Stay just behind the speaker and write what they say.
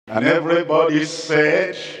And everybody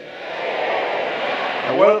said,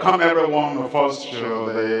 I welcome every one of us to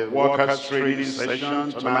the workers' training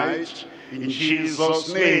session tonight in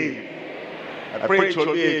Jesus' name. I pray it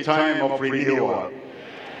will be a time of renewal,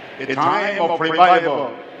 a time of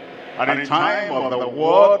revival, and a time of the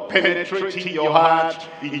word penetrating your heart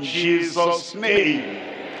in Jesus' name.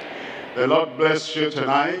 The Lord bless you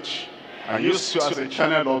tonight and use you as a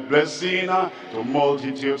channel of blessing to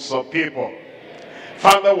multitudes of people.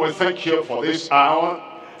 Father, we thank you for this hour.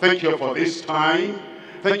 Thank you for this time.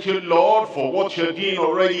 Thank you, Lord, for what you're doing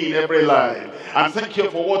already in every life. And thank you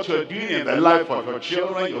for what you're doing in the life of your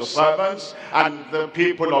children, your servants, and the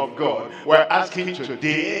people of God. We're asking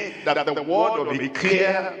today that the word will be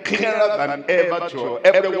clearer than ever to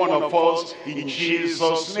every one of us in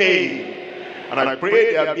Jesus' name. And I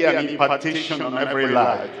pray there'll be an impartation on every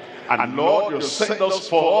life. And Lord, you send us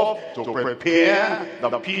forth to prepare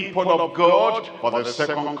the people of God for the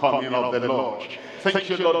second coming of the Lord. Thank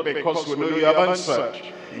you, Lord, because we know you have answered.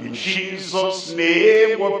 In Jesus'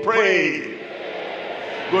 name we pray.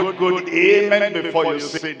 Good amen before you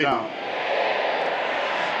sit down.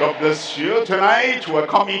 God bless you. Tonight we're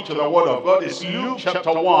coming to the word of God. It's Luke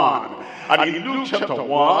chapter 1. And in Luke chapter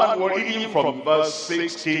 1, we're reading from verse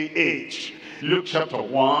 68. Luke chapter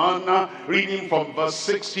 1, reading from verse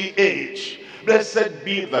 68. Blessed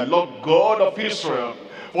be the Lord God of Israel,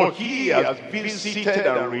 for he has visited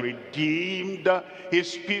and redeemed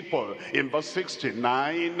his people. In verse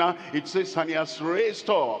 69, it says, and he has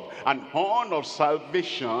raised up an horn of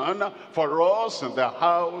salvation for us in the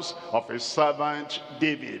house of his servant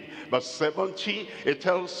David. Verse 70, it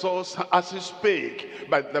tells us, as he spake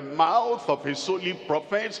by the mouth of his holy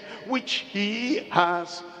prophets, which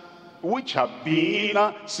have been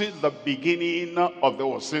since the beginning of the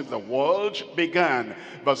world, since the world began.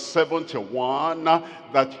 Verse 71,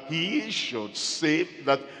 that he should save,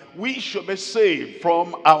 that we should be saved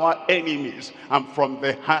from our enemies and from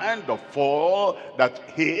the hand of all that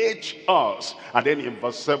hate us. And then in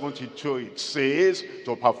verse 72 it says,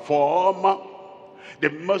 to perform the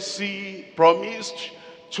mercy promised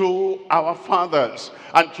to our fathers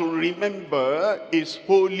and to remember his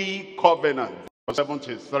holy covenant.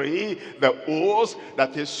 73, the oath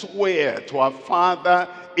that he sware to our father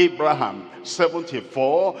Abraham.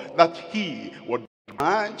 74, that he would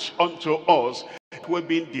grant unto us, we've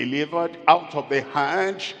been delivered out of the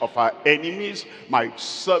hand of our enemies, might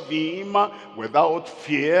serve him without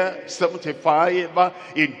fear. 75,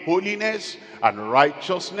 in holiness and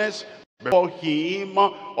righteousness before him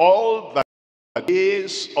all the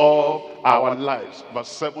days of our lives. Verse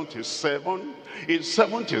 77, in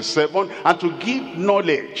 77, and to give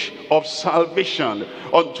knowledge of salvation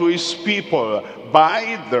unto his people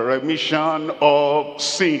by the remission of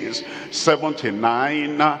sins.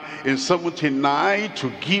 79, in 79, to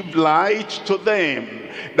give light to them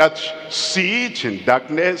that sit in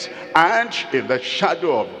darkness and in the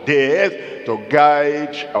shadow of death, to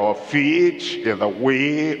guide our feet in the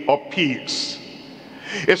way of peace.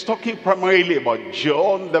 It's talking primarily about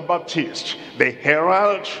John the Baptist, the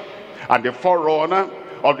herald and the forerunner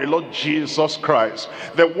of the Lord Jesus Christ.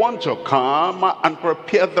 They want to come and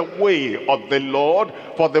prepare the way of the Lord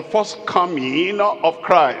for the first coming of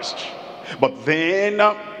Christ. But then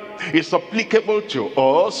it's applicable to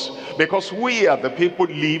us because we are the people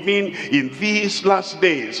living in these last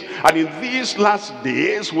days. And in these last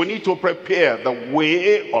days, we need to prepare the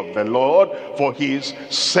way of the Lord for his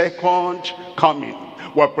second coming.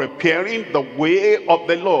 We're preparing the way of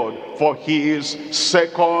the Lord for his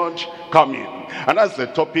second coming. And that's the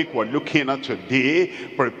topic we're looking at today.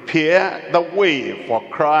 Prepare the way for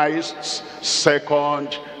Christ's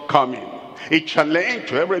second coming. A challenge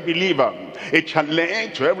to every believer, a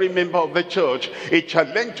challenge to every member of the church, a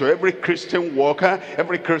challenge to every Christian worker,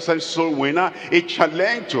 every Christian soul winner, a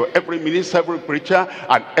challenge to every minister, every preacher,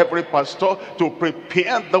 and every pastor to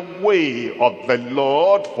prepare the way of the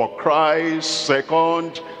Lord for Christ's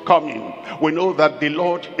second coming. We know that the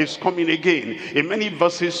Lord is coming again. In many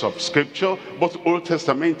verses of scripture, both Old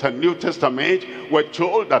Testament and New Testament, we're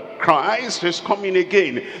told that Christ is coming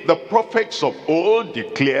again. The prophets of old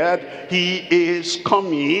declared he is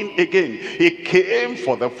coming again. He came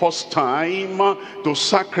for the first time to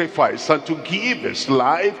sacrifice and to give his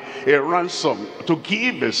life a ransom, to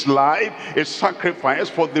give his life a sacrifice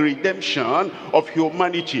for the redemption of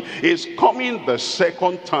humanity. He is coming the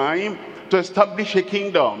second time to establish a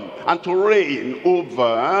kingdom and to reign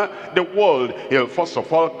over the world. He'll first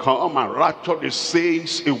of all come and rapture the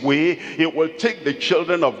saints away. He will take the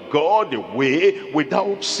children of God away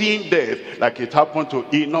without seeing death, like it happened to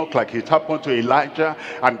Enoch, like it happened to Elijah.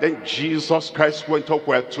 And then Jesus Christ went up,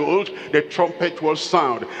 we're told, the trumpet will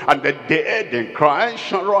sound, and the dead in Christ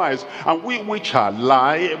shall rise, and we which are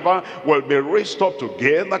alive will be raised up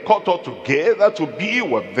together, caught up together to be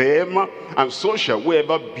with them, and so shall we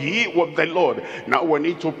ever be with the Lord. Now we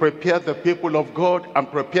need to prepare the people of God and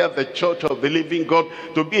prepare the church of the living God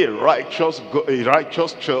to be a righteous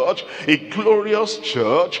church, a glorious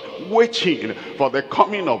church, waiting for the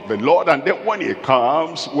coming of the Lord. And then when he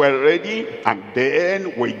comes, we're ready, and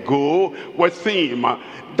then we go with him.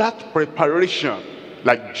 That preparation,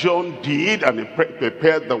 like John did, and he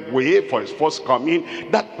prepared the way for his first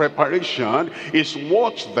coming, that preparation is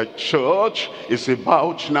what the church is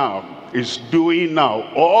about now, is doing now,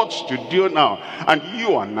 ought to do now. And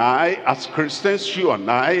you and I, as Christians, you and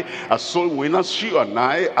I, as soul winners, you and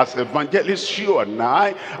I, as evangelists, you and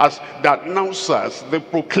I, as the announcers, the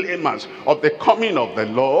proclaimers of the coming of the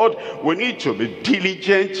Lord, we need to be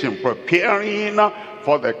diligent in preparing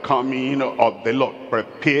for the coming of the Lord.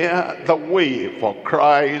 Prepare the way for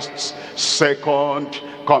Christ's second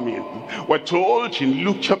coming. We're told in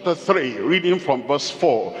Luke chapter 3, reading from verse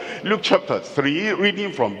 4. Luke chapter 3,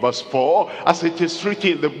 reading from verse 4, as it is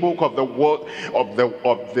written in the book of the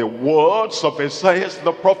words of Isaiah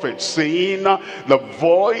the prophet, saying, the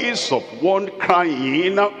voice of one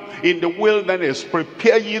crying in the wilderness,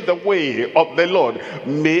 prepare ye the way of the Lord,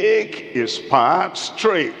 make his path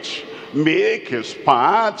straight. Make his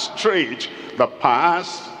path straight. The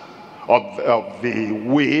path of the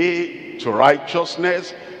way to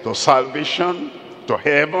righteousness, to salvation, to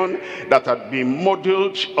heaven, that had been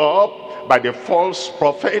modeled up by the false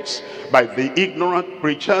prophets, by the ignorant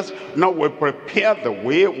preachers. Now we prepare the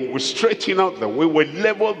way, we straighten out the way, we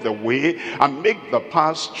level the way and make the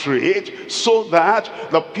path straight, so that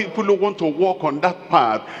the people who want to walk on that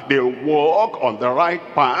path, they'll walk on the right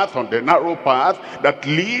path, on the narrow path that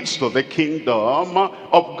leads to the kingdom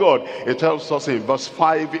of God. It tells us in verse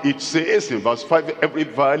 5, it says in verse 5, every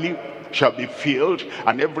valley shall be filled,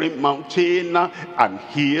 and every mountain and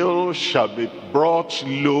hill shall be brought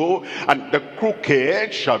low, and the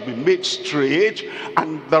crooked shall be made straight,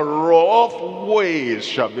 and the rough ways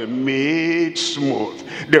shall be made smooth.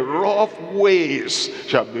 The rough ways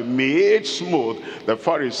shall be made smooth. The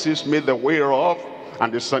Pharisees made the way rough,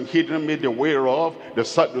 and the Sanhedrin made the way rough. The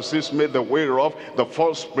Sadducees made the way rough. The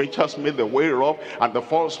false preachers made the way rough. And the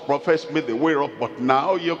false prophets made the way rough. But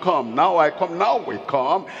now you come, now I come, now we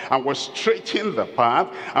come, and we straighten the path,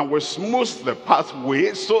 and we smooth the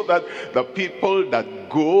pathway, so that the people that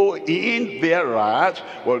go in thereat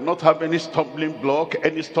will not have any stumbling block,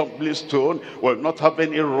 any stumbling stone, will not have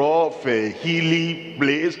any rough, hilly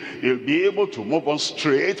place. They'll be able to move on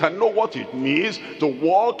straight and know what it means to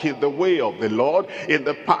walk in the way of the Lord, in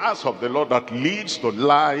the path of the Lord that leads to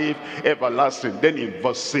life everlasting. Then in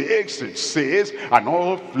verse 6 it says, and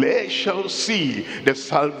all flesh shall see the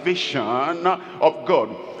salvation of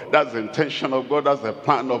God. That's the intention of God. That's the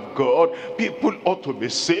plan of God. People ought to be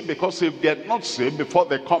saved, because if they're not saved before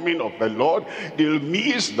the coming of the Lord, they'll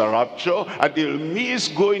miss the rapture, and they'll miss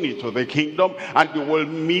going into the kingdom, and they will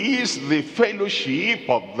miss the fellowship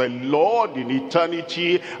of the Lord in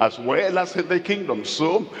eternity as well as in the kingdom.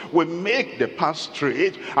 So we make the path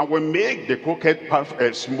straight, and we make the crooked path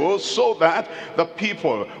smooth, so that the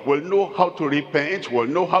people will know how to repent, will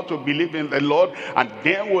know how to believe in the Lord, and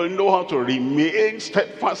then will know how to remain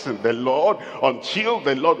steadfast in the Lord until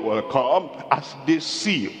the Lord will come, as they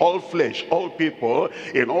see all flesh, all people,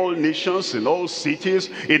 in all nations, in all cities,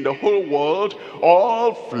 in the whole world,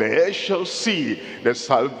 all flesh shall see the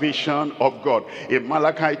salvation of God. In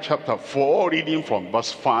Malachi chapter 4, reading from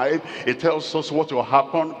verse 5, it tells us what will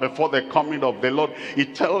happen before the coming of the Lord.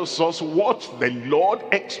 It tells us what the Lord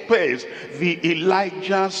expects the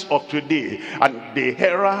Elijahs of today, and the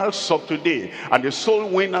heralds of today, and the soul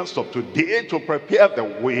winners of today to prepare the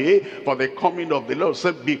way for the coming of the Lord.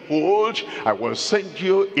 Said, behold, I will send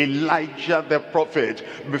you Elijah the prophet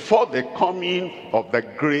before the coming of the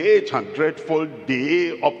great and dreadful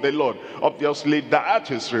day of the Lord. Obviously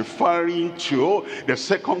that is referring to the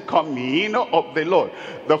second coming of the Lord.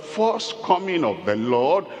 The first coming of the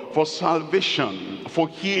Lord for salvation, for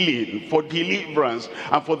healing, for deliverance,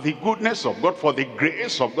 and for the goodness of God, for the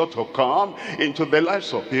grace of God to come into the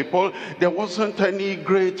lives of people. There wasn't any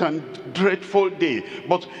great and dreadful day,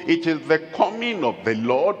 but it is the coming of the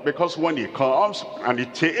Lord, because when he comes and he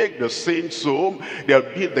takes the saints home,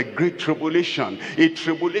 there'll be the great tribulation. A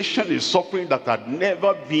tribulation is suffering that had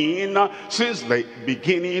never been since the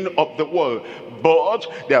beginning of the world. But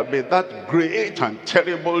there'll be that great and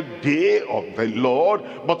terrible day of the Lord.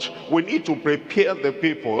 But we need to prepare the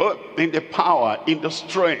people in the power, in the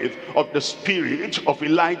strength of the spirit of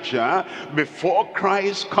Elijah before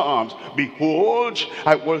Christ comes. Behold,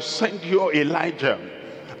 I will send you Elijah,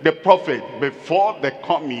 the prophet, before the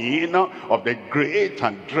coming of the great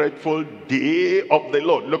and dreadful day of the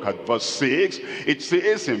Lord. Look at verse 6. It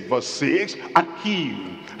says in verse 6, and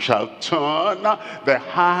he shall turn the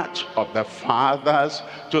heart of the fathers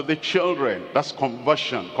to the children. That's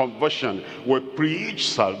conversion. Conversion. We preach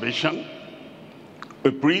salvation, we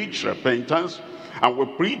preach repentance, and we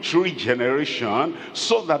preach regeneration,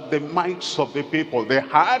 so that the minds of the people, the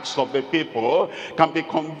hearts of the people can be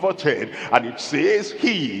converted. And it says,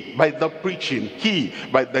 he by the preaching, he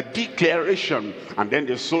by the declaration. And then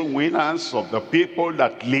the soul winners of the people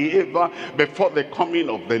that live before the coming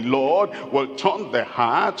of the Lord will turn the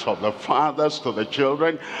heart of the fathers to the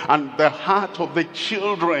children, and the heart of the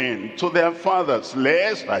children to their fathers,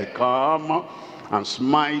 lest I come and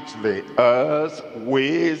smite the earth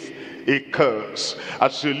with a curse.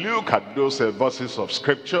 As you look at those verses of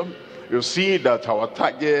scripture, you see that our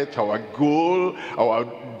target, our goal, our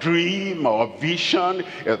dream, our vision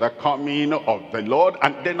is the coming of the Lord.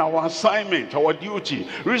 And then our assignment, our duty,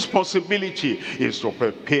 responsibility is to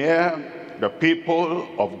prepare the people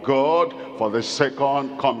of God for the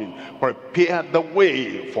second coming. Prepare the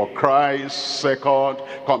way for Christ's second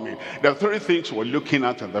coming. There are three things we're looking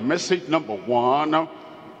at in the message. Number one,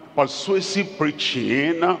 persuasive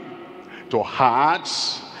preaching to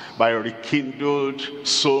hearts by rekindled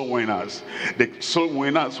soul winners. The soul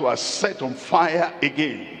winners who are set on fire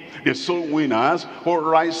again. The soul winners who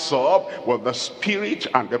rise up with the spirit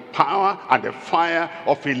and the power and the fire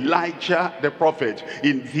of Elijah the prophet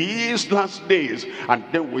in these last days. And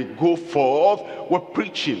then we go forth, we're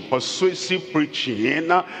preaching, persuasive preaching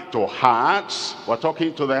to hearts. We're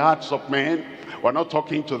talking to the hearts of men. We're not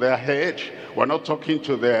talking to their head. We're not talking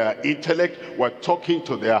to their intellect. We're talking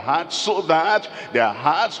to their hearts, so that their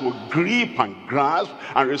hearts will grip and grasp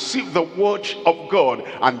and receive the word of God.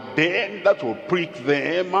 And then that will prick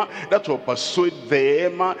them, that will persuade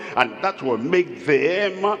them, and that will make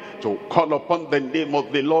them to call upon the name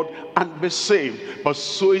of the Lord and be saved.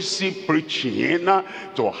 Persuasive preaching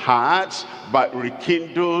to hearts by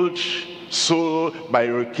rekindled soul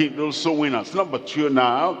winners. Number two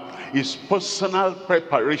now is personal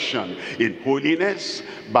preparation in holiness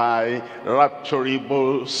by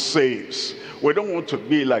rapturable saints. We don't want to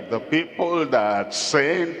be like the people that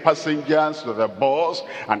send passengers to the bus,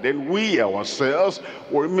 and then we ourselves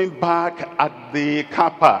will remain back at the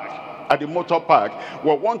car park, at the motor park.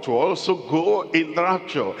 We want to also go in the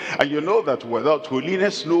rapture. And you know that without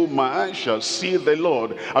holiness no man shall see the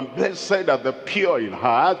Lord. And blessed are the pure in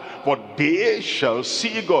heart, for they shall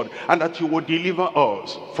see God. And that he will deliver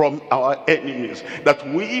us from our enemies, that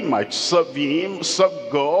we might serve him,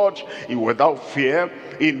 serve God without fear,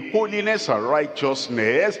 in holiness and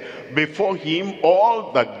righteousness before him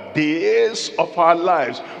all the days of our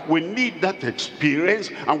lives. We need that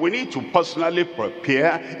experience, and we need to personally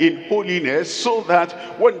prepare in holiness, so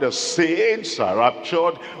that when the saints are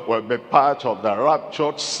raptured, we'll be part of the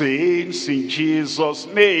raptured saints in Jesus'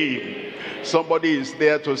 name. Somebody is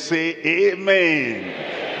there to say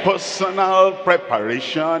amen. Personal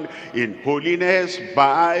preparation in holiness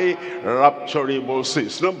by rapturable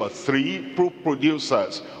saints. Number three,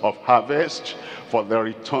 producers of harvest for the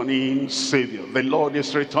returning Savior. The Lord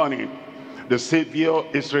is returning. The Savior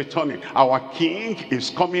is returning. Our King is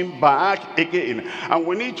coming back again. And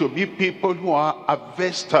we need to be people who are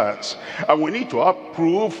harvesters. And we need to have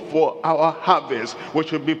proof for our harvest. We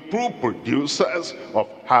should be proof producers of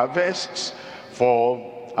harvests for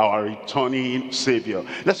our returning Savior.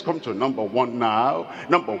 Let's come to number one now.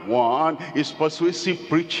 Number one is persuasive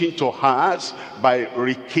preaching to hearts by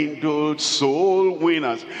rekindled soul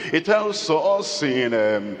winners. It tells us in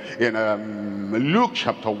Luke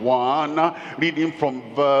chapter 1, reading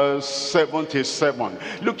from verse 77.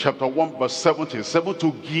 Luke chapter 1 verse 77,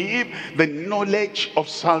 to give the knowledge of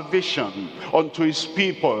salvation unto his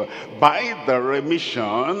people by the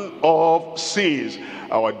remission of sins.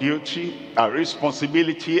 Our duty, our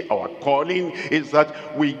responsibility, our calling is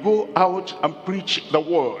that we go out and preach the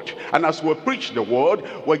word. And as we preach the word,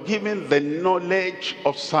 we're giving the knowledge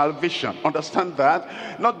of salvation. Understand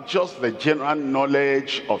that? Not just the general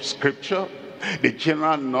knowledge of scripture, the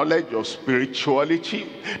general knowledge of spirituality,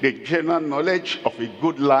 the general knowledge of a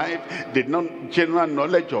good life, the general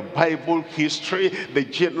knowledge of Bible history, the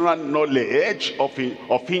general knowledge of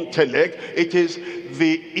intellect. It is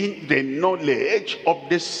the knowledge of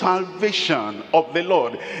the salvation of the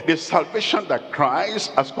Lord, the salvation that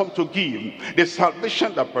Christ has come to give, the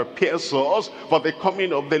salvation that prepares us for the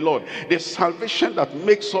coming of the Lord, the salvation that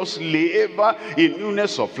makes us live in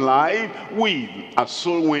newness of life, we as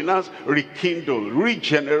soul winners, rekindled,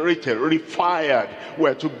 regenerated, refired.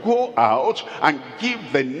 We're to go out and give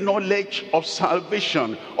the knowledge of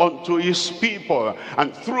salvation unto his people,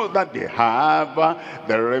 and through that they have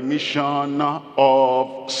the remission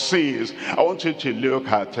of sins. I want you to look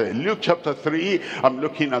at Luke chapter 3. I'm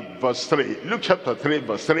looking at verse 3. Luke chapter 3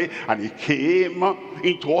 verse 3. And he came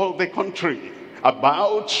into all the country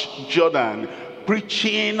about Jordan,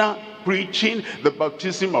 preaching the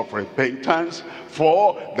baptism of repentance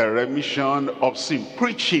for the remission of sin.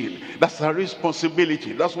 Preaching, that's our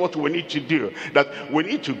responsibility. That's what we need to do. That we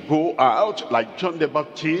need to go out like John the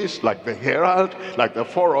Baptist, like the herald, like the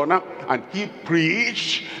forerunner, and he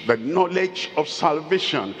preached the knowledge of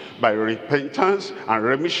salvation by repentance and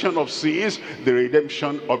remission of sins, the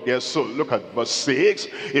redemption of their soul. Look at verse 6.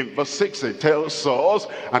 In verse 6 it tells us,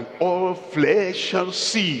 and all flesh shall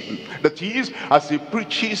see. That is, as he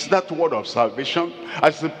preaches that word of salvation,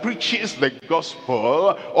 as he preaches the gospel,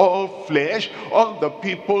 all flesh, all the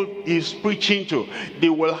people is preaching to, they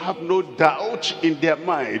will have no doubt in their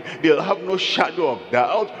mind. They'll have no shadow of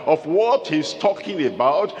doubt of what he's talking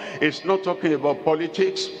about. It's not talking about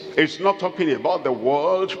politics. It's not talking about the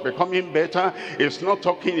world becoming better. It's not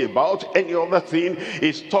talking about any other thing.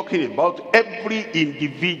 It's talking about every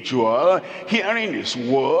individual hearing his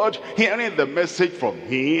word, hearing the message from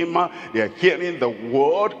him. They're hearing the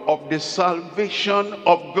word of the salvation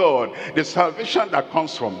of God, the salvation that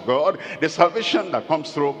comes from God, the salvation that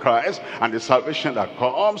comes through Christ, and the salvation that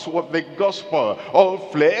comes with the gospel. All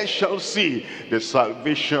flesh shall see the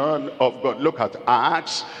salvation of God. Look at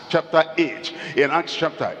Acts chapter 8. In Acts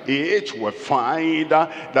chapter 8 we find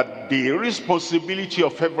that the responsibility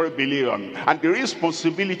of every believer and the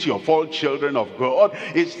responsibility of all children of God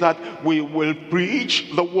is that we will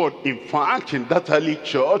preach the word. In fact, in that early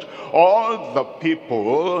church, all the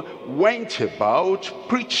people went about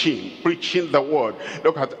preaching the word.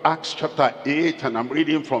 Look at Acts chapter 8, and I'm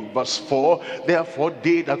reading from verse 4. Therefore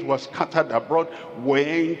they that were scattered abroad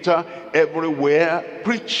went everywhere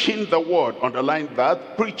preaching the word. Underline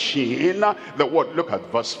that, preaching the word. Look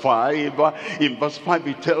at verse 5. In verse 5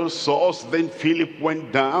 it tells us, then Philip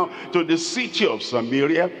went down to the city of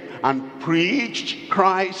Samaria and preached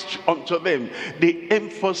Christ unto them. The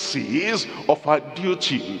emphasis of our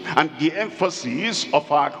duty and the emphasis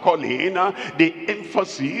of our calling, the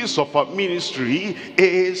emphasis of our ministry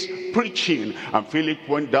is preaching. And Philip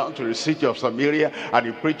went down to the city of Samaria and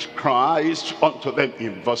he preached Christ unto them.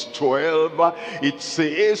 In verse 12 it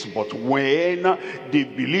says, but when they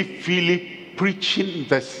believed Philip preaching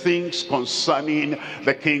the things concerning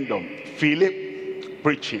the kingdom. Philip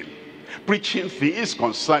preaching things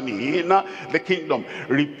concerning the kingdom.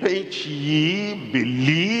 Repent ye,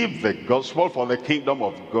 believe the gospel, for the kingdom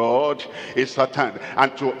of God is at hand.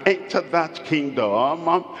 And to enter that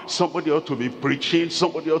kingdom, somebody ought to be preaching,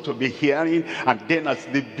 somebody ought to be hearing, and then as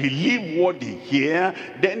they believe what they hear,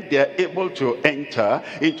 then they are able to enter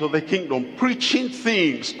into the kingdom, preaching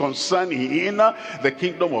things concerning the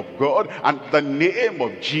kingdom of God and the name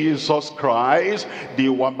of Jesus Christ. They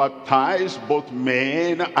were baptized, both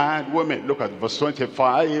men and women. Look at verse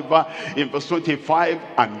 25. In verse 25,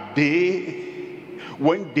 and they,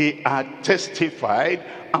 when they had testified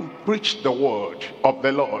and preached the word of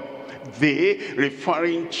the Lord, they,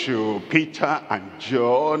 referring to Peter and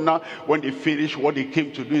John, when they finished what they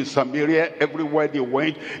came to do in Samaria, everywhere they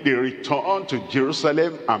went, they returned to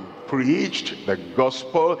Jerusalem and preached the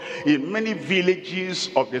gospel in many villages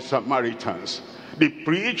of the Samaritans. They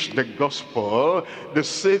preached the gospel, the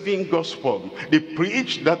saving gospel. They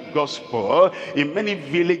preached that gospel in many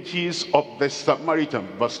villages of the Samaritan.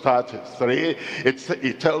 Verse 33,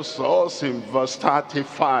 it tells us in verse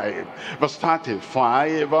 35. Verse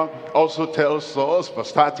 35 also tells us,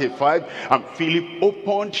 verse 35, and Philip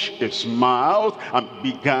opened his mouth and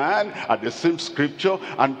began at the same scripture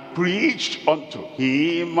and preached unto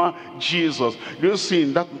him Jesus. You see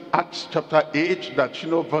in that Acts chapter 8 that,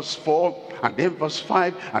 verse 4, and then verse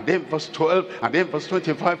 5, and then verse 12, and then verse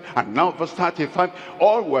 25, and now verse 35.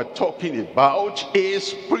 All we're talking about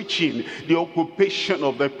is preaching, the occupation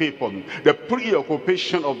of the people, the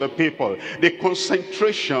preoccupation of the people, the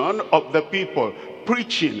concentration of the people,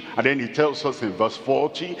 preaching. And then he tells us in verse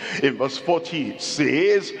 40, it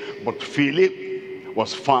says, but Philip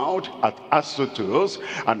was found at Azotus,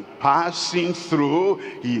 and passing through,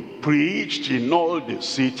 he preached in all the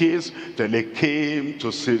cities till he came to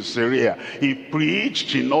Caesarea. He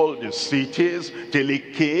preached in all the cities till he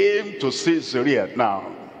came to Caesarea.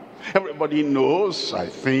 Now, everybody knows, I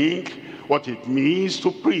think, what it means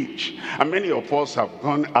to preach. And many of us have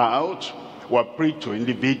gone out, were preached to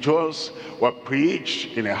individuals, were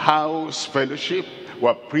preached in a house fellowship,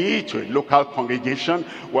 were preached to a local congregation,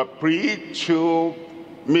 were preached to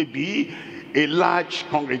maybe a large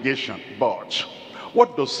congregation. But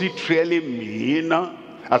what does it really mean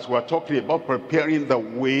as we're talking about preparing the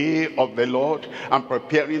way of the Lord and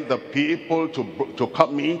preparing the people to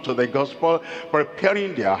come into the gospel,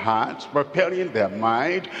 preparing their hearts, preparing their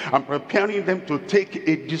mind, and preparing them to take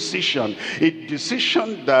a decision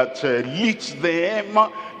that leads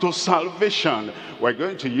them to salvation? We're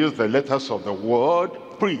going to use the letters of the word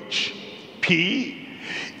preach. P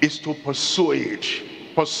is to persuade.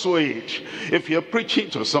 If you're preaching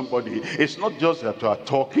to somebody, it's not just that you are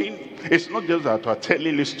talking, it's not just that you are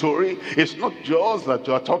telling a story, it's not just that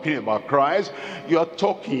you are talking about Christ. You are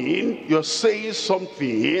talking, you're saying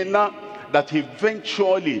something that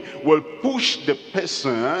eventually will push the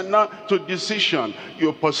person to decision.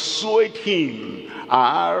 You persuade him.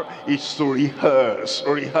 R is to rehearse.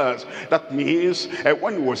 That means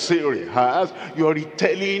when we say rehearse, you're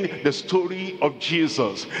retelling the story of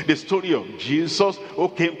Jesus. The story of Jesus who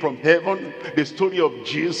came from heaven. The story of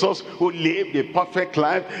Jesus who lived a perfect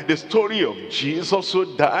life. The story of Jesus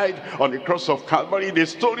who died on the cross of Calvary. The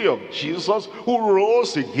story of Jesus who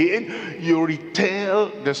rose again. You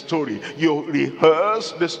retell the story. You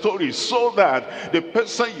rehearse the story so that the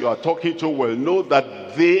person you are talking to will know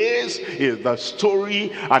that this is the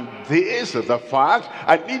story and this is the fact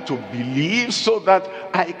I need to believe so that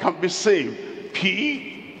I can be saved.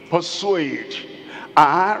 P, persuade.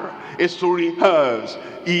 R is to rehearse.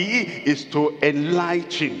 E is to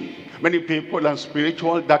enlighten. Many people are in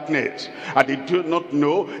spiritual darkness and they do not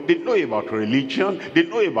know. They know about religion, they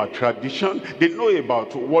know about tradition, they know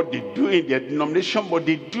about what they do in their denomination, but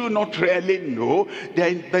they do not really know. They're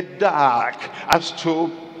in the dark as to,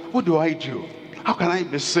 what do I do? How can I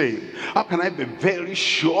be saved? How can I be very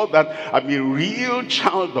sure that I'm a real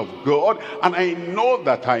child of God and I know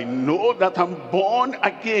that I'm born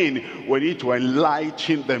again? We need to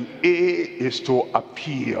enlighten them. A is to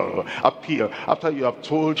appeal. After you have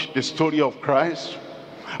told the story of Christ,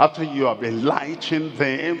 after you have enlightened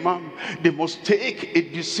them, they must take a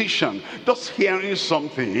decision. Just hearing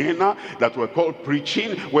something that we call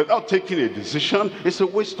preaching without taking a decision is a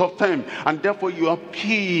waste of time. And therefore you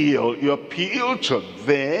appeal to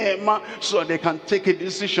them so they can take a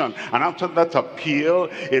decision. And after that appeal,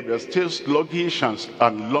 if they're still sluggish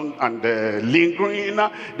and lingering,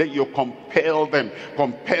 then you compel them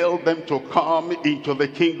to come into the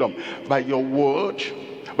kingdom by your word,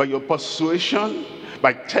 by your persuasion,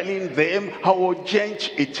 by telling them how urgent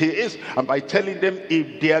it is, and by telling them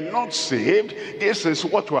if they are not saved, this is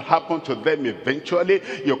what will happen to them eventually.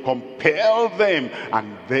 You compel them.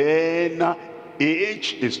 And then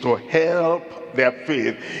H is to help their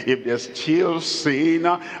faith. If they're still saying,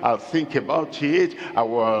 I'll think about it,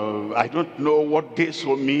 I don't know what this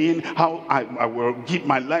will mean, how I will give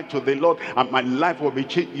my life to the Lord and my life will be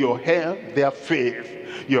changed, you help their faith.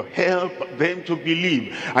 You help them to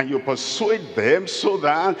believe and you persuade them so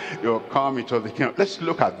that they'll come into the kingdom. Let's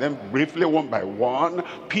look at them briefly one by one.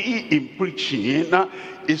 P in preaching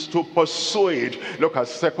is to persuade. Look at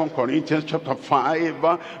 2 Corinthians chapter 5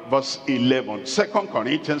 verse 11. 2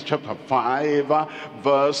 Corinthians chapter 5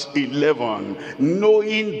 verse 11.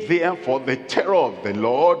 Knowing therefore the terror of the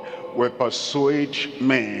Lord will persuade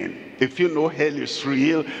men. If you know hell is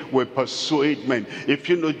real, we persuade men. If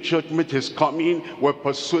you know judgment is coming, we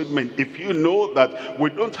persuade men. If you know that we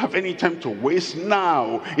don't have any time to waste,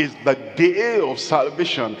 now is the day of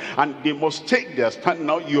salvation and they must take their stand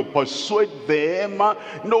now, you persuade them.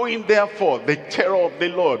 Knowing therefore the terror of the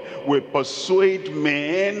Lord, we persuade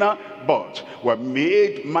men, but were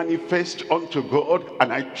made manifest unto God,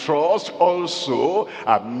 and I trust also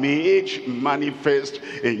are made manifest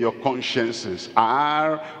in your consciences.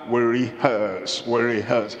 We rehearse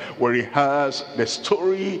the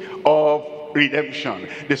story of redemption,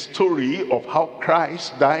 the story of how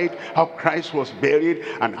Christ died, how Christ was buried,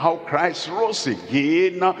 and how Christ rose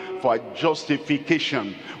again for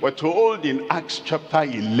justification. We're told in Acts chapter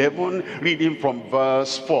 11, reading from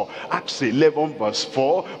verse 4. Acts 11 verse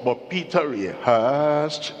 4, but Peter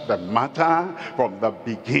rehearsed the matter from the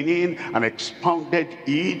beginning and expounded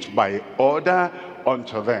it by order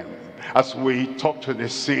unto them. As we talk to the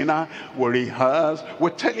sinner, we rehearse,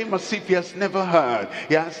 we tell him as if he has never heard.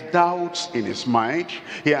 He has doubts in his mind.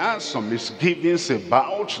 He has some misgivings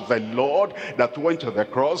about the Lord that went to the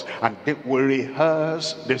cross, and then we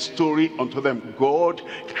rehearse the story unto them. God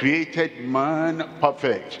created man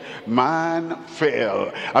perfect. Man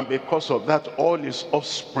fell, and because of that, all his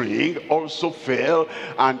offspring also fell,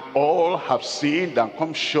 and all have sinned and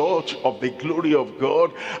come short of the glory of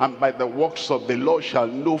God, and by the works of the law shall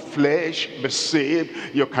no flesh be saved.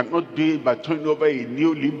 You cannot do it by turning over a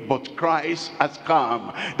new leaf, but Christ has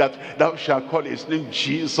come, that thou shalt call his name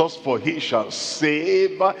Jesus, for he shall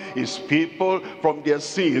save his people from their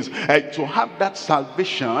sins. And to have that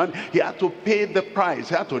salvation, he had to pay the price.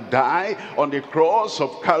 He had to die on the cross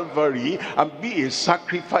of Calvary and be a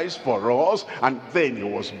sacrifice for us, and then he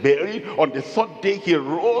was buried. On the third day he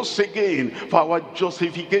rose again for our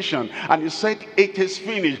justification, and he said, it is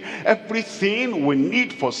finished. Everything we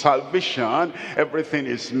need for salvation, everything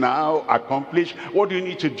is now accomplished. What do you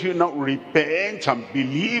need to do now? Repent and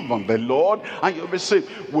believe on the Lord, and you'll be saved.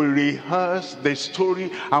 We rehearse the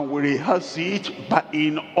story, and we rehearse it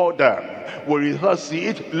in order. We rehearse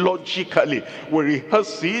it logically. We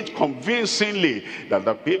rehearse it convincingly, that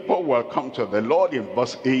the people will come to the Lord. In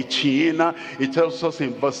verse 18, it tells us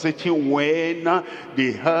in verse 18, when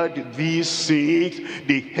they heard these things,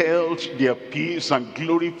 they held their peace and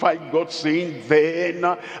glorified God, saying, then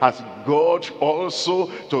as God also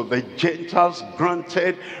to the Gentiles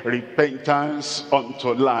granted repentance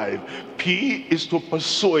unto life. P is to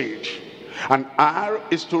persuade, and R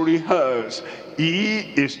is to rehearse,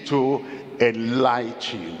 E is to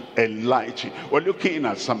enlighten. We're looking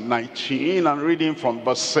at Psalm 19 and reading from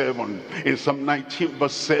verse 7. In Psalm 19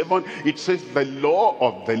 verse 7, it says, the law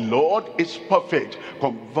of the Lord is perfect,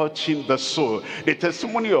 converting the soul. The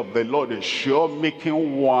testimony of the Lord is sure,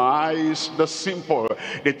 making wise the simple.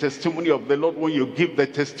 The testimony of the Lord, when you give the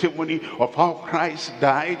testimony of how Christ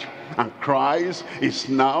died, and Christ is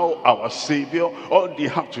now our Savior, all they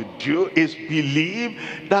have to do is believe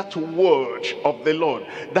that word of the Lord.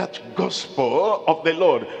 That gospel of the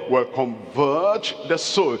Lord will convert the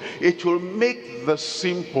soul. It will make the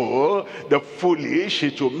simple, the foolish,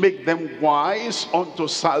 it will make them wise unto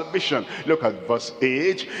salvation. Look at verse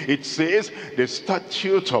 8. It says, the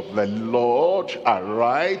statutes of the Lord are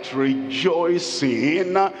right,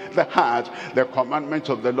 rejoicing the heart. The commandment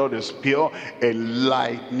of the Lord is pure,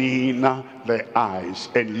 enlightening the eyes.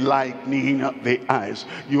 Enlightening the eyes.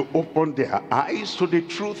 You open their eyes to the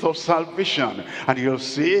truth of salvation, and you'll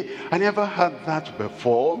say, I never heard that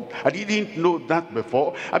before. I didn't know that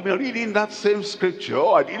before. I've been reading that same scripture.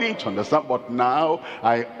 I didn't understand, but now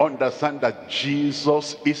I understand that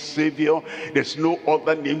Jesus is Savior. There's no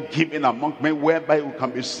other name given among men whereby we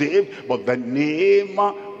can be saved but the name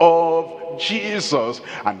of Jesus.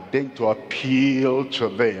 And then to appeal to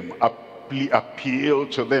them, appeal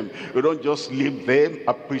to them. You don't just leave them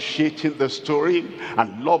appreciating the story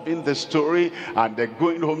and loving the story and they're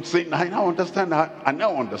going home saying, I now understand. I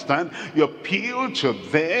now understand. You appeal to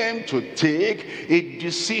them to take a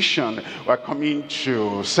decision. We're coming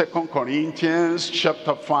to 2 Corinthians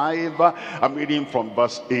chapter 5. I'm reading from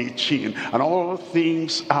verse 18. And all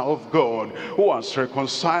things are of God, who has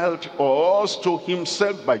reconciled us to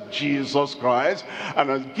himself by Jesus Christ, and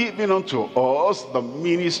has given unto us the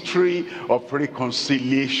ministry of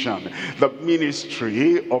reconciliation. The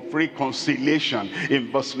ministry of reconciliation.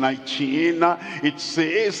 In verse 19, it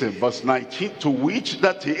says in verse 19, to which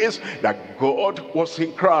that is, that God was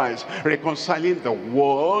in Christ, reconciling the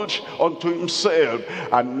world unto himself,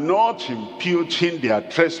 and not imputing their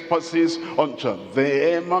trespasses unto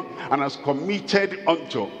them, and has committed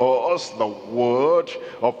unto us the word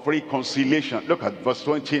of reconciliation. Look at verse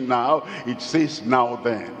 20 now. It says, now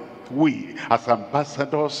then, we as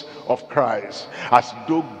ambassadors of Christ, as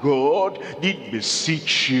though God did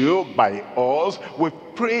beseech you by us, we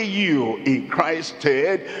pray you in Christ's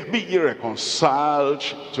stead, be ye reconciled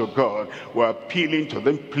to God. We're appealing to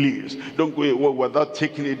them, please don't go away without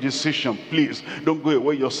taking a decision. Please don't go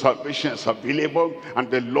away. Your salvation is available,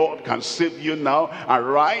 and the Lord can save you now and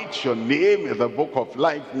write your name in the book of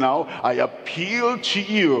life now. I appeal to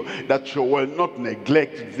you that you will not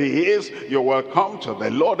neglect this. You will come to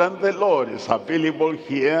the Lord, and the Lord is available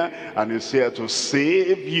here and is here to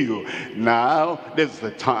save you. Now this is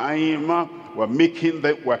the time. We're making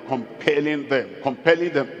them, we're compelling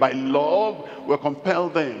them by love. We'll compel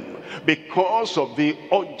them because of the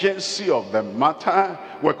urgency of the matter.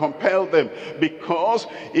 We'll compel them because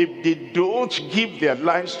if they don't give their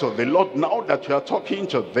lives to the Lord, now that you are talking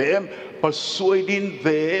to them, persuading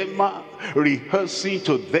them rehearsing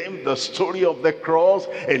to them the story of the cross,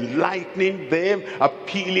 enlightening them,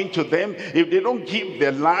 appealing to them. If they don't give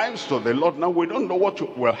their lives to the Lord now, we don't know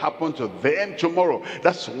what will happen to them tomorrow.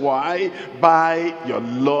 That's why by your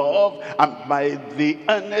love and by the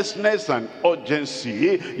earnestness and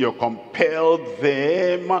urgency, you compel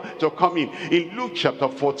them to come in. In Luke chapter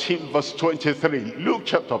 14 verse 23, Luke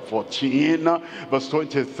chapter 14 verse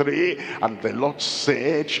 23, and the Lord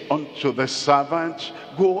said unto the servant,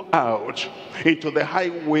 go out into the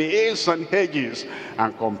highways and hedges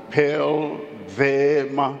and compel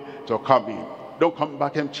them to come in. Don't come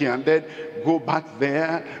back empty-handed. Go back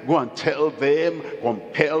there. Go and tell them,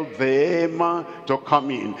 compel them to come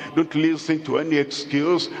in. Don't listen to any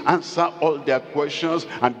excuse. Answer all their questions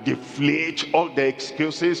and deflate all their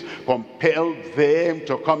excuses. Compel them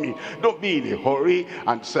to come in. Don't be in a hurry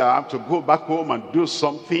and say, I have to go back home and do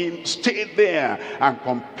something. Stay there and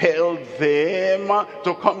compel them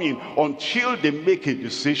to come in until they make a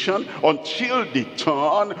decision, until they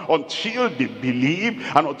turn, until they believe,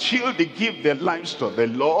 and until they give their lives to the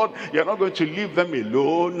Lord. You're not going to leave them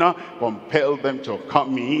alone. Compel them to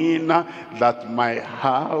come in that my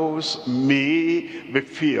house may be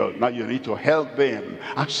filled. Now you need to help them.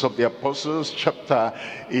 Acts of the Apostles chapter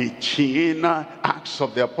 18. Acts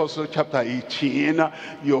of the Apostles chapter 18.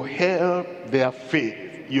 You help their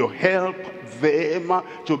faith. You help them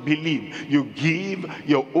to believe. You give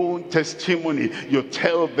your own testimony. You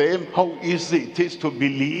tell them how easy it is to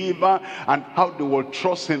believe and how they will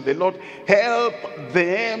trust in the Lord. Help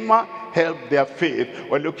them, help their faith.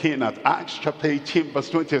 We're looking at Acts chapter 18 verse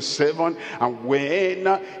 27. And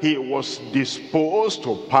when he was disposed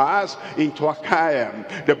to pass into Achaia,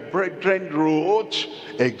 the brethren wrote,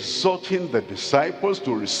 exhorting the disciples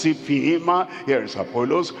to receive him. Here is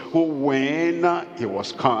Apollos, who when he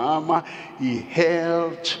was come, he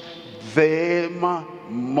helped them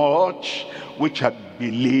much which had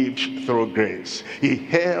believed through grace. He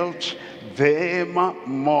helped them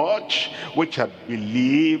much which had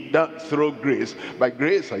believed through grace. By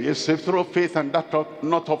grace are you saved through faith, and that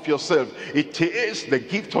not of yourself. It is the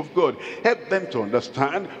gift of God. Help them to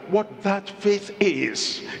understand what that faith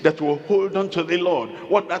is that will hold on to the Lord.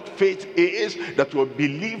 What that faith is that will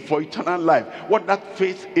believe for eternal life. What that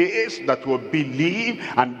faith is that will believe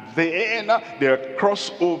and then they'll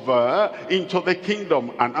cross over into the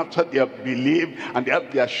kingdom. And after they have believed and they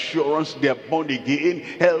have the assurance they are born again,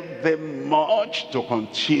 help them much to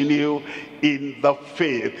continue in the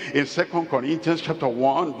faith. In 2 Corinthians chapter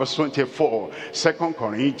 1 verse 24. 2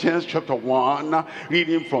 Corinthians chapter 1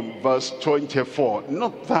 reading from verse 24.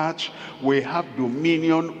 Not that we have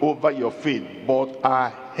dominion over your faith, but are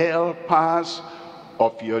helpers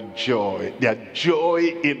of your joy. Their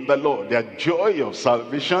joy in the Lord, their joy of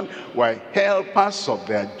salvation, were helpers of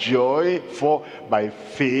their joy, for by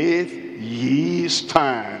faith ye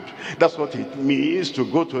stand. That's what it means to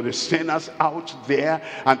go to the sinners out there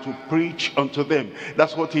and to preach unto them.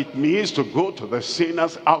 That's what it means to go to the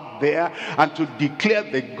sinners out there and to declare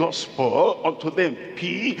the gospel unto them.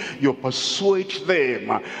 You persuade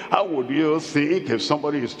them. How would you think if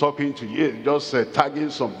somebody is talking to you, just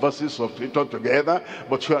tagging some verses of Scripture together,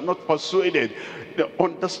 but you are not persuaded?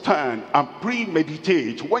 Understand and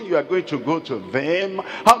premeditate when you are going to go to them.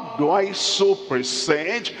 How do I so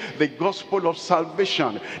present the gospel of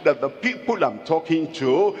salvation that the people I'm talking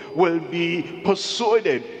to will be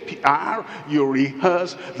persuaded? You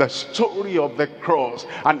rehearse the story of the cross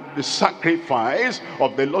and the sacrifice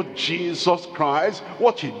of the Lord Jesus Christ,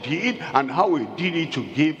 what he did and how he did it to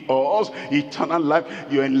give us eternal life.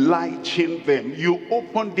 You enlighten them. You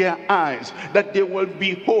open their eyes that they will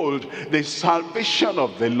behold the salvation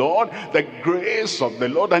of the Lord, the grace of the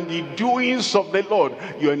Lord, and the doings of the Lord.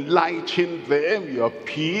 You enlighten them. You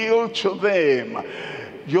appeal to them.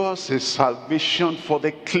 Yours is salvation for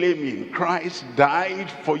the claiming. Christ died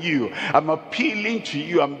for you. I'm appealing to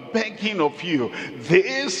you. I'm begging of you.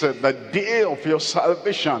 This is the day of your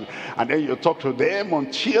salvation. And then you talk to them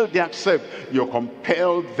until they accept. You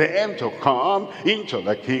compel them to come into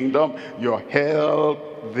the kingdom. You help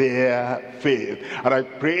their faith. And I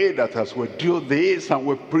pray that as we do this and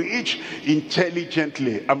we preach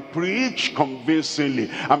intelligently and preach convincingly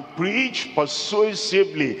and preach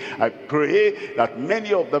persuasively, I pray that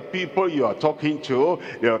many of the people you are talking to,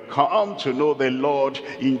 they'll come to know the Lord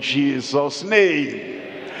in Jesus' name.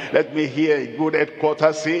 Let me hear a good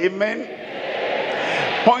headquarters say amen.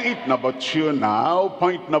 Point number 2 now.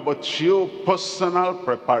 Point number 2, personal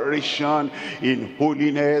preparation in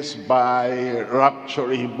holiness by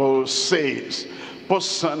rapturable saints.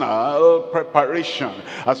 Personal preparation.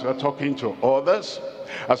 As we're talking to others,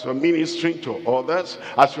 as you're ministering to others,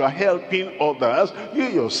 as you are helping others, you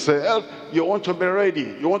yourself, you want to be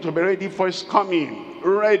ready. You want to be ready for his coming.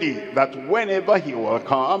 Ready that whenever he will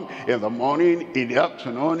come, in the morning, in the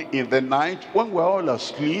afternoon, in the night, when we're all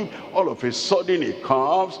asleep, all of a sudden he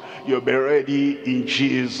comes, you'll be ready in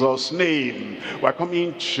Jesus' name. We're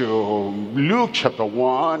coming to Luke chapter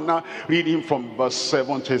 1, reading from verse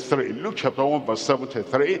 73. Luke chapter 1 verse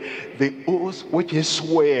 73, the oath which he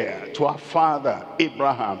swore to our father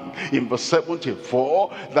Abraham in verse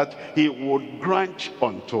 74, that he would grant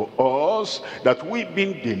unto us that we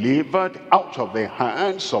being delivered out of the hands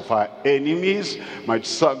of our enemies might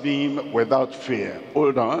serve him without fear.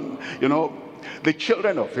 Hold on. You know, the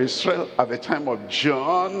children of Israel at the time of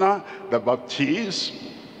John the Baptist,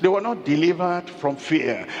 they were not delivered from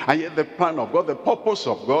fear. And yet the plan of God, the purpose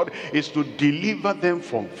of God is to deliver them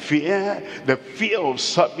from fear, the fear of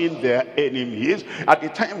serving their enemies. At the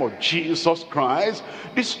time of Jesus Christ,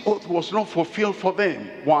 this oath was not fulfilled for them.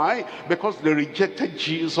 Why? Because they rejected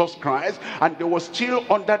Jesus Christ and they were still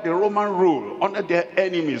under the Roman rule, under their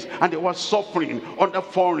enemies, and they were suffering under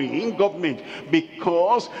foreign government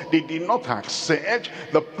because they did not accept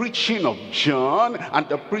the preaching of John and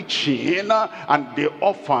the preaching and the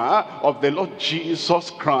offer of the Lord Jesus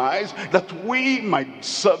Christ, that we might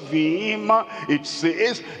serve him. It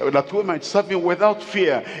says that we might serve him without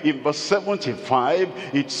fear. In verse 75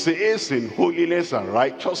 it says, in holiness and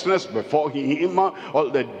righteousness before him all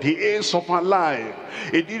the days of our life.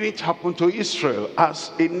 It didn't happen to Israel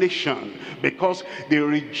as a nation because they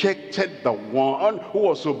rejected the one who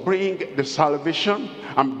was to bring the salvation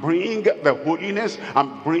and bring the holiness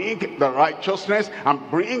and bring the righteousness and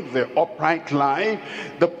bring the upright life.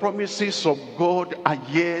 The promises of God are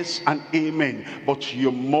yes and amen, but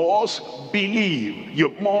you must believe,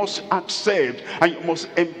 you must accept, and you must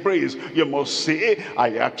embrace. You must say, I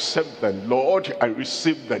accept the Lord, I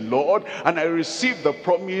receive the Lord, and I receive the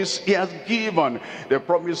promise he has given. The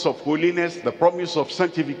promise of holiness, the promise of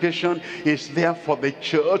sanctification is there for the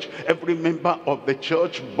church, every member of the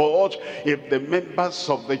church. But if the members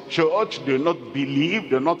of the church do not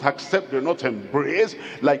believe, do not accept, do not embrace,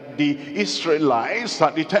 like the Israelites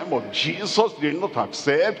at the time of Jesus did not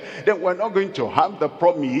accept, then we're not going to have the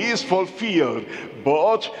promise fulfilled.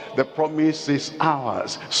 But the promise is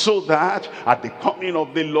ours, so that at the coming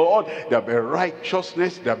of the Lord there'll be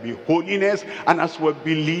righteousness, there'll be holiness, and as we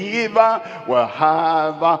believe, we'll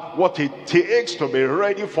have what it takes to be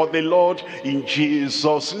ready for the Lord in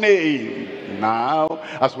Jesus' name. Now,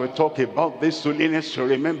 as we talk about this holiness, to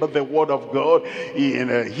remember the word of God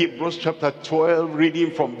in Hebrews chapter 12,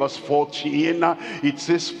 reading from verse 14, it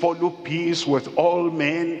says, follow peace with all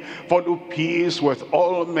men, follow peace with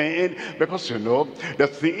all men, because you know, the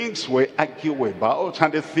things we argue about,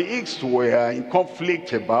 and the things we are in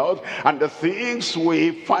conflict about, and the things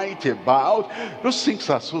we fight about, those things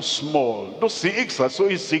are so small, those things are so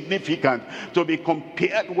insignificant to be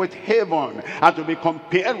compared with heaven, and to be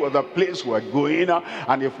compared with the place we're going.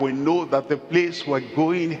 And if we know that the place we're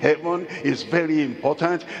going, heaven, is very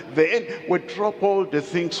important, then we drop all the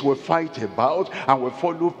things we fight about and we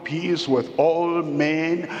follow peace with all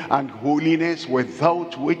men and holiness,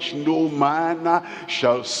 without which no man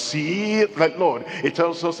shall see the Lord. It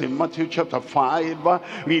tells us in Matthew chapter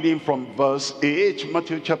 5, reading from verse 8,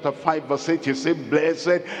 Matthew chapter 5 verse 8, it says,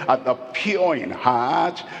 blessed are the pure in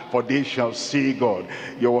heart, for they shall see God.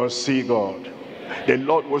 You will see God. The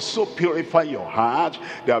Lord will so purify your heart,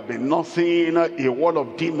 there'll be nothing, a wall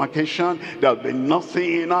of demarcation, there'll be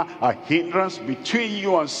nothing, a hindrance between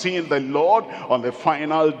you and seeing the Lord on the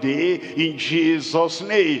final day, in Jesus'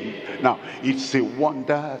 name. Now, it's a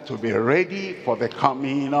wonder to be ready for the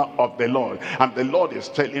coming of the Lord. And the Lord is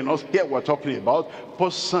telling us, here we're talking about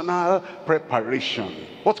personal preparation.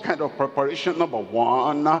 What kind of preparation? Number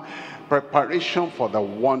one, preparation for the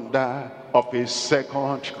wonder of his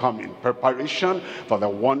second coming. Preparation for the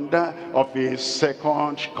wonder of his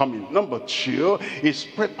second coming. Number two is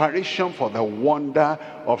preparation for the wonder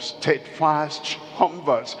of steadfast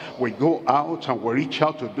converts. We go out and we reach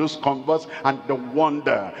out to those converts, and the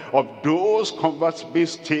wonder of those converts being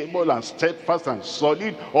stable and steadfast and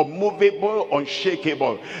solid, unmovable,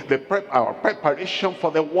 unshakable. Our preparation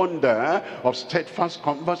for the wonder of steadfast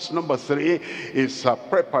converts. Number three is a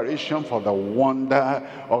preparation for the wonder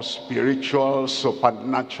of spiritual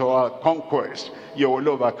supernatural conquest. You will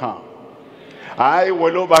overcome. I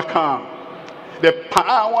will overcome. The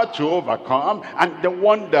power to overcome and the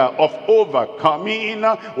wonder of overcoming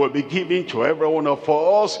will be given to every one of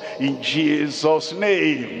us in Jesus'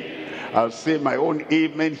 name. I'll say my own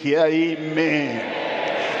amen here,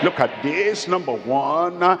 amen. Look at this. Number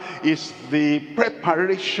one is the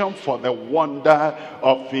preparation for the wonder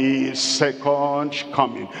of his second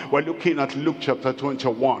coming. We're looking at Luke chapter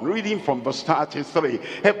 21, reading from verse 33.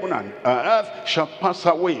 Heaven and earth shall pass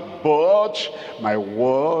away, but my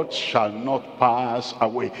word shall not pass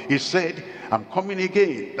away. He said, I'm coming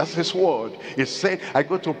again. That's his word. He said, I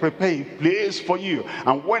go to prepare a place for you.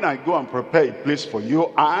 And when I go and prepare a place for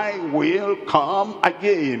you, I will come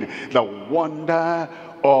again. The wonder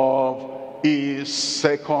of his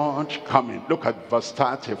second coming. Look at verse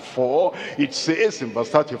 34. It says in verse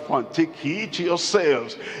 34, and take heed to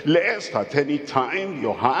yourselves, lest at any time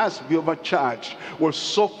your hearts be overcharged with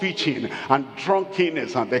soft eating and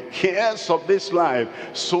drunkenness and the cares of this life,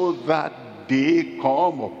 so that they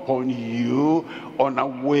come upon you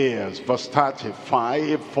unawares. Verse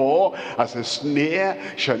 35, for as a snare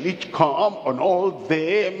shall it come on all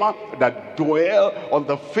them that dwell on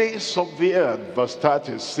the face of the earth. Verse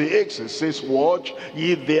 36, it says, watch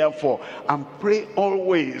ye therefore, and pray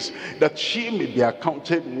always, that ye may be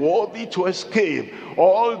accounted worthy to escape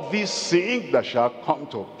all these things that shall come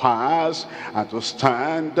to pass, and to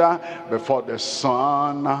stand before the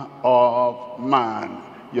Son of Man.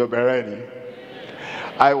 You'll be ready.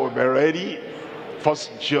 I will be ready. 1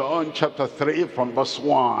 John chapter 3 from verse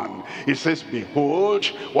 1. It says, behold,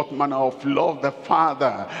 what manner of love the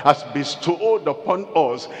Father has bestowed upon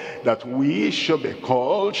us, that we should be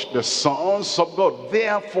called the sons of God.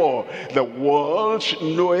 Therefore the world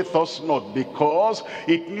knoweth us not, because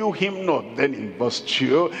it knew him not. Then in verse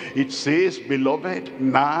 2 it says, beloved,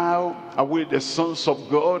 now are we the sons of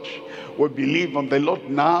God. We believe on the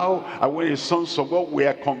Lord now. Are we the sons of God? We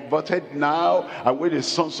are converted now. Are we the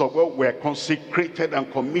sons of God? We are consecrated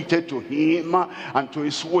and committed to him and to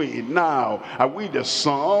his way now. Are we the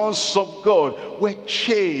sons of God? We're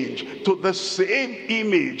changed to the same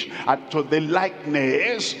image and to the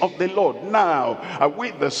likeness of the Lord now. Are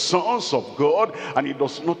we the sons of God? And it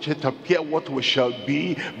does not yet appear what we shall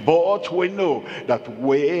be, but we know that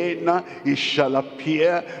when he shall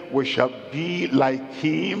appear, we shall be like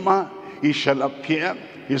him. He shall appear.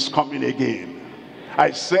 He's coming again.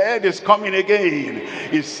 I said he's coming again.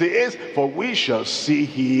 It says, for we shall see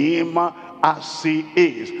him as he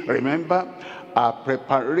is. Remember, our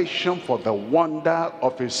preparation for the wonder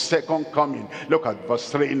of his second coming. Look at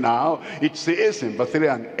verse 3 now. It says in verse 3,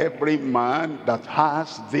 and every man that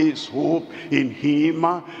has this hope in him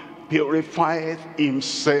purifieth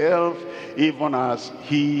himself, even as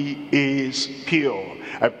he is pure.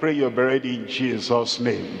 I pray you'll be ready in Jesus'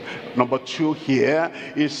 name. Number 2 here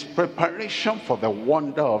is preparation for the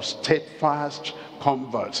wonder of steadfast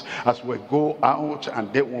converts. As we go out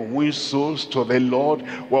and they will win souls to the Lord,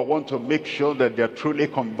 we want to make sure that they're truly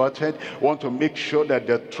converted. We want to make sure that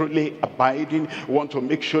they're truly abiding. We want to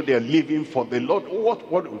make sure they're living for the Lord.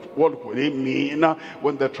 What will it mean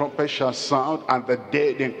when the trumpet shall sound and the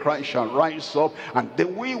dead in Christ shall rise up, and the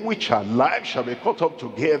we which are alive shall be caught up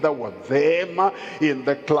together with them in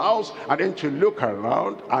the clouds? And then to look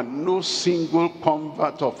around and no single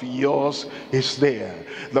convert of yours is there.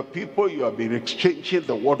 The people you have been exchanging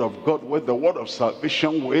the word of God with, the word of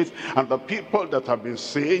salvation with, and the people that have been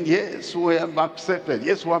saying, yes, we have accepted,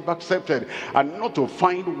 yes, we have accepted, and not to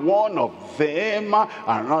find one of them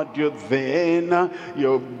around you, then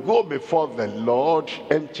you go before the Lord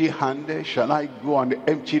empty-handed. Shall I go and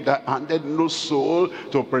empty-handed, no soul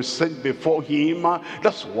to present before him?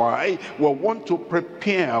 That's why we want to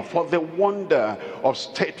prepare for the wonder of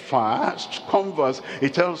steadfast converts.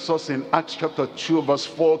 It tells us in Acts chapter 2 verse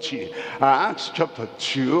 40. Acts chapter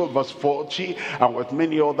 2 verse 40, and with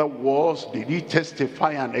many other words did he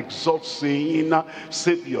testify and exhort, saying,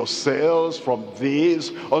 save yourselves from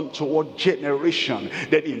this untoward generation.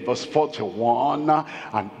 Then in verse 41,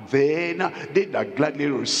 and then they that gladly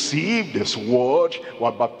received this word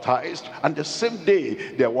were baptized, and the same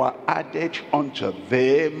day there were added unto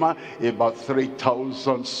them about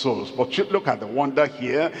 3,000 souls. But you look at the wonder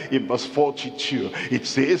here in verse 42. It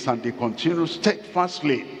says, and they continued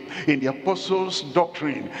steadfastly in the apostles'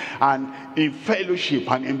 doctrine, and in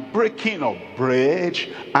fellowship, and in breaking of bread,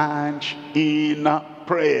 and in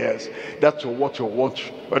prayers. That's what you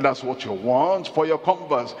want. That's what you want for your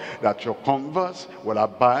converts. That your converts will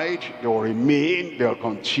abide, they will remain, they will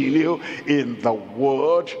continue in the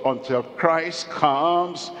word until Christ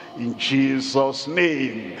comes in Jesus'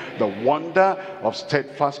 name. The wonder of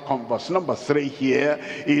steadfast converts. Number 3 here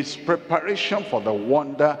is preparation for the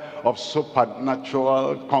wonder of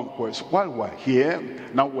supernatural conquest. While we're here,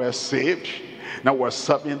 now we're saved. Now we're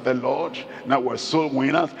serving the Lord. Now we're soul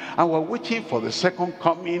winners. And we're waiting for the second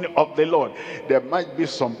coming of the Lord. There might be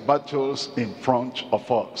some battles in front of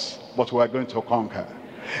us, but we're going to conquer.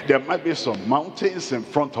 There might be some mountains in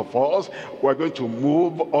front of us. We're going to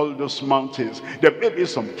move all those mountains. There may be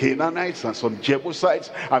some Canaanites and some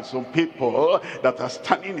Jebusites and some people that are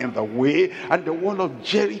standing in the way. And the wall of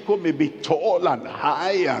Jericho may be tall and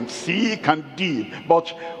high and thick and deep.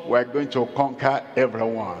 But we're going to conquer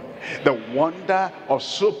everyone. The wonder of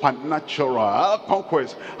supernatural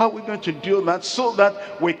conquest. How are we going to do that so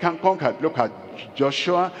that we can conquer? Look at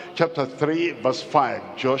Joshua chapter 3 verse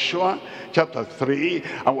 5. Joshua chapter 3,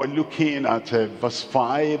 and we're looking at verse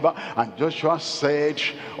 5. And Joshua said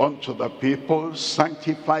unto the people,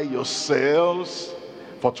 sanctify yourselves,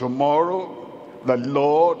 for tomorrow the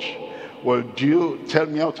Lord will do, tell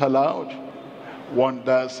me out aloud,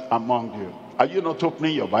 wonders among you. Are you not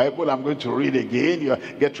opening your Bible? I'm going to read again.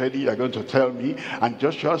 Get ready, you're going to tell me. And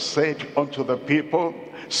Joshua said unto the people,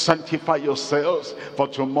 sanctify yourselves, for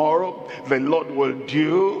tomorrow the Lord will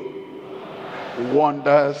do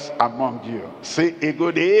wonders among you. Say a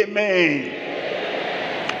good amen.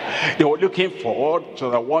 They were looking forward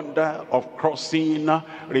to the wonder of crossing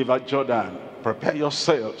River Jordan. Prepare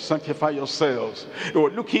yourselves, sanctify yourselves. They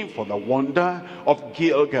were looking for the wonder of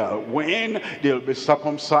Gilgal, when they'll be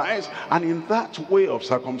circumcised. And in that way of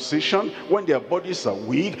circumcision, when their bodies are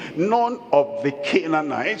weak, none of the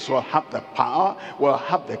Canaanites will have the power, will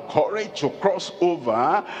have the courage to cross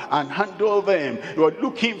over and handle them. They were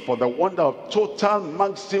looking for the wonder of total,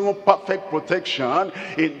 maximum, perfect protection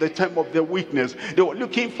in the time of their weakness. They were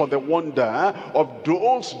looking for the wonder of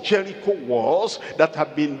those Jericho walls that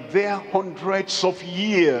have been there hundreds of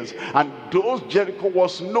years, and those Jericho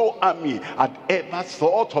walls, no army had ever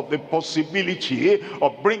thought of the possibility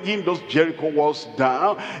of bringing those Jericho walls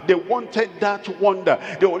down. They wanted that wonder.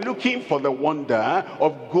 They were looking for the wonder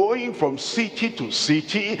of going from city to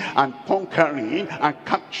city and conquering and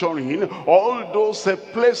capturing all those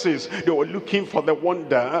places. They were looking for the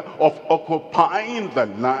wonder of occupying the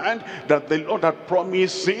land that the Lord had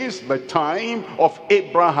promised since the time of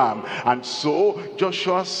Abraham. And so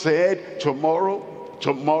Joshua said, tomorrow,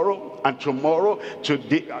 and tomorrow,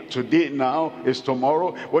 today now is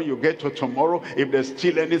tomorrow. When you get to tomorrow, if there's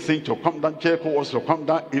still anything to come down, Jericho walls to come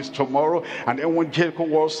down, is tomorrow. And then when Jericho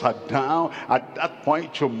walls are down, at that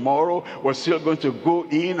point tomorrow, we're still going to go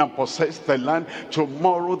in and possess the land.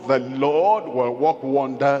 Tomorrow the Lord will work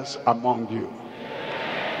wonders among you.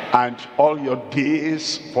 And all your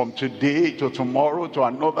days from today to tomorrow, to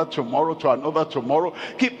another tomorrow, to another tomorrow,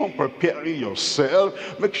 keep on preparing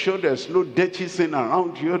yourself. Make sure there's no dirty thing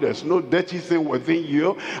around you, there's no dirty thing within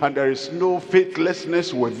you, and there is no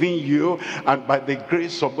faithlessness within you. And by the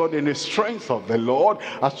grace of God and the strength of the Lord,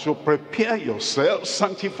 as you prepare yourselves,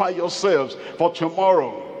 sanctify yourselves for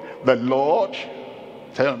tomorrow, the Lord,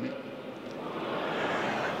 tell me,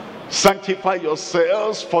 sanctify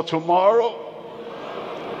yourselves for tomorrow,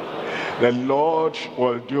 the Lord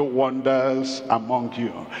will do wonders among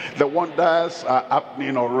you. The wonders are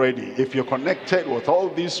happening already. If you're connected with all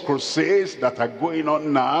these crusades that are going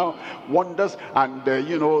on now, wonders, and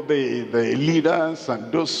you know, the leaders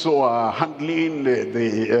and those who are handling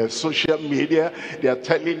the social media, they are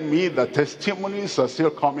telling me that testimonies are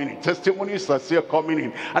still coming in. Testimonies are still coming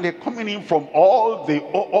in. And they're coming in from all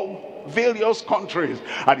various countries.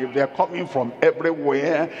 And if they're coming from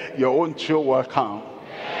everywhere, your own too will come.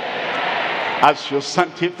 As you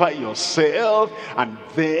sanctify yourself, and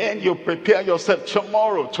then you prepare yourself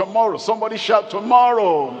tomorrow, somebody shout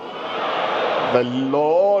tomorrow. The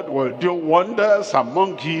Lord will do wonders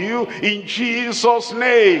among you in Jesus'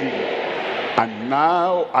 name. And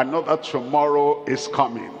now another tomorrow is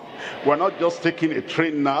coming. We're not just taking a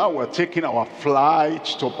train now, we're taking our flight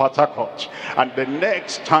to Port Harcourt. And the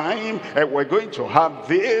next time we're going to have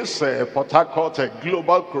this Port Harcourt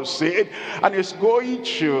Global Crusade, and it's going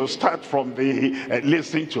to start from the,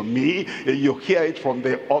 listen to me, you hear it from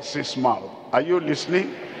the horse's mouth. Are you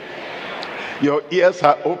listening? Your ears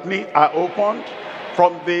are opened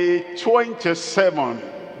from the 27th.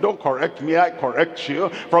 Don't correct me, I correct you.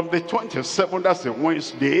 From the 27th, that's a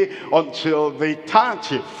Wednesday, until the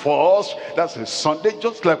 31st, that's a Sunday.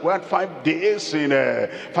 Just like we had 5 days in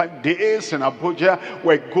Abuja,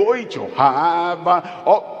 we're going to have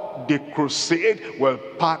the crusade will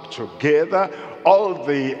pack together all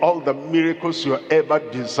the miracles you ever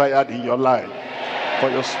desired in your life. For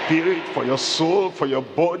your spirit, for your soul, for your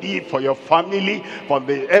body, for your family, for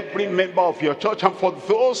every member of your church, and for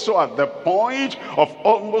those who are at the point of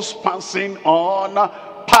almost passing on.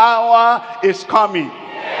 Power is coming.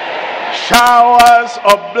 Showers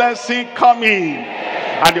of blessing coming.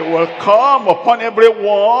 And it will come upon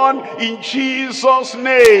everyone in Jesus'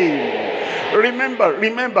 name.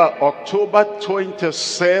 Remember, October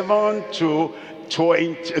 27 to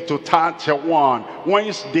to 31,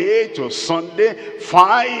 Wednesday to Sunday,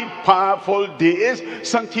 5 powerful days.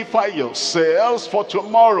 Sanctify yourselves for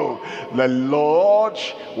tomorrow. The Lord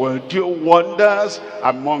will do wonders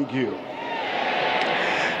among you.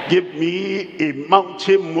 Give me a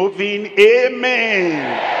mountain moving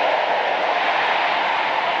amen.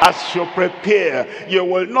 As you prepare, you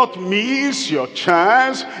will not miss your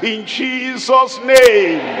chance in Jesus'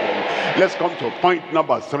 name. Let's come to point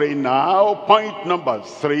number 3 now. Point number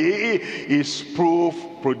 3 is proof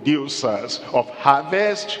producers of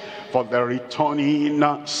harvest for the returning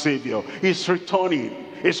Savior. He's returning.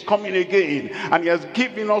 He's coming again, and he has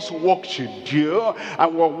given us work to do,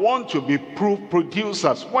 and we want to be proof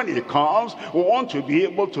producers. When he comes, we want to be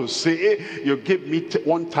able to say, you give me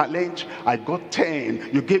 1 talent, I got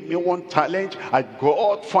 10. You give me 1 talent, I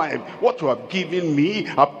got 5. What you have given me,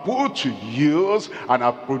 I put to use, and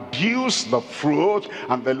I produce the fruit,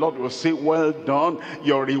 and the Lord will say, well done.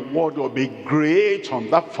 Your reward will be great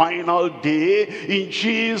on that final day in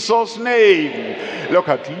Jesus' name. Look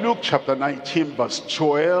at Luke chapter 19 verse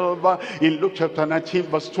 12. In Luke chapter 19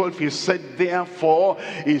 verse 12, he said, therefore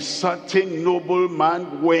a certain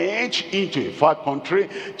nobleman went into a far country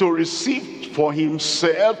to receive for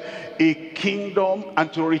himself a kingdom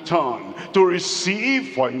and to return. To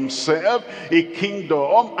receive for himself a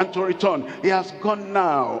kingdom and to return. He has gone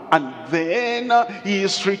now, and then he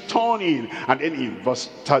is returning. And then in verse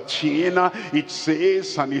 13 it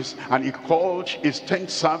says, and he called his 10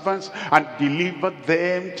 servants and delivered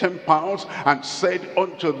them 10 pounds and said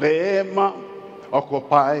unto them,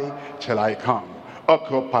 occupy till I come.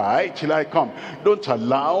 Occupy till I come. Don't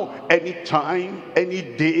allow any time, any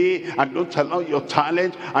day, and don't allow your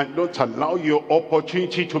talent, and don't allow your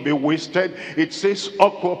opportunity to be wasted. It says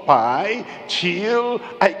occupy till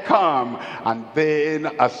I come. And then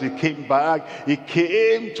as he came back, he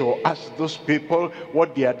came to ask those people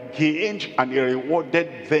what they had gained, and he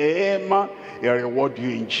rewarded them. He'll reward you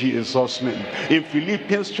in Jesus' name. In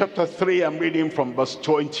Philippians chapter 3, I'm reading from verse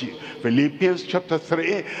 20. Philippians chapter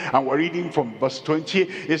 3, and we're reading from verse 20.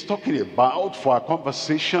 It's talking about, for our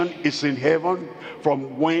conversation is in heaven,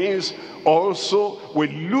 from whence also we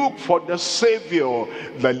look for the Savior,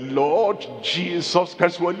 the Lord Jesus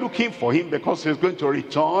Christ. We're looking for him because he's going to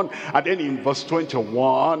return. And then in verse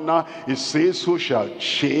 21, it says, who shall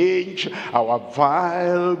change our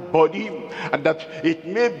vile body, and that it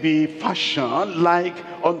may be fashioned like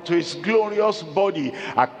unto his glorious body,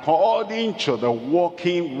 according to the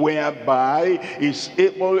working whereby is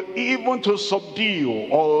able even to subdue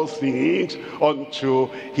all things unto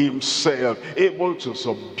himself. Able to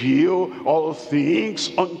subdue all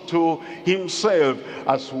things unto himself.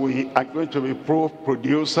 As we are going to be proof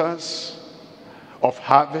producers of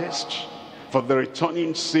harvest for the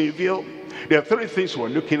returning Savior, there are 3 things we're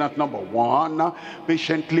looking at. Number 1,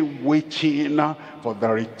 patiently waiting for the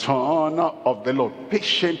return of the Lord.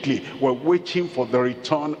 Patiently, we're waiting for the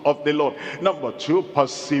return of the Lord. Number 2,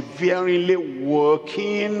 perseveringly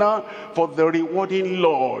working for the rewarding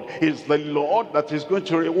Lord. It's the Lord that is going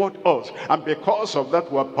to reward us. And because of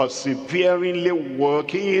that, we're perseveringly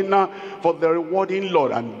working for the rewarding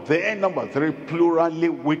Lord. And then number 3, plurally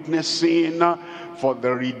witnessing for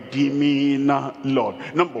the redeeming Lord.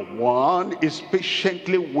 Number 1 is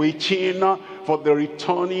patiently waiting for the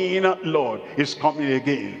returning Lord. He's coming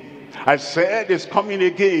again. I said he's coming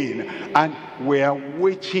again, and we are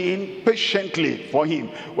waiting patiently for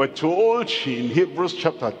him. We're told in Hebrews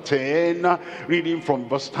chapter 10, reading from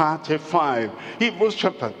verse 35. Hebrews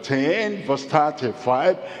chapter 10 verse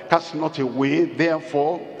 35, cast not away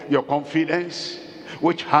therefore your confidence,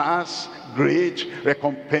 which has great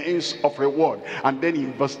recompense of reward. And then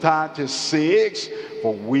in verse 36,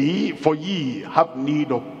 for ye have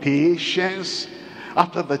need of patience,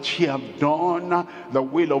 after that ye have done the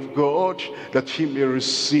will of God, that ye may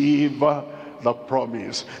receive the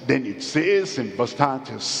promise. Then it says in verse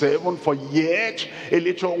 37, for yet a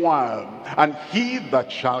little while, and he that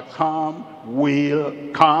shall come will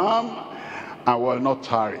come, and will not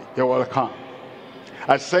tarry. He will come.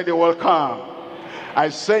 I said he will come. I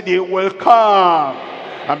said he will come.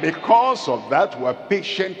 And because of that, we're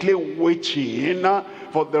patiently waiting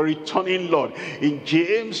for the returning Lord. In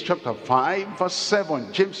James chapter 5 verse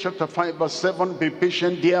 7, James chapter 5 verse 7, be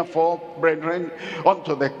patient therefore, brethren,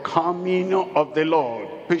 unto the coming of the Lord.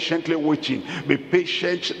 Patiently waiting. Be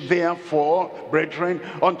patient therefore, brethren,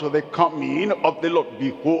 unto the coming of the Lord.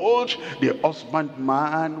 Behold, the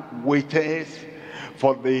husbandman waiteth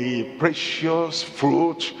for the precious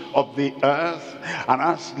fruit of the earth, and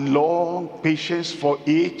has long patience for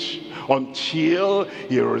it, until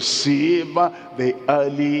he receive the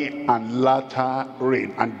early and latter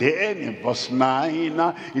rain. And then in verse 9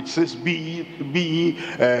 it says,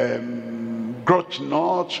 grudge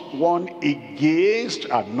not one against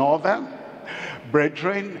another,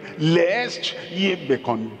 brethren, lest ye be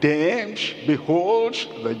condemned. Behold,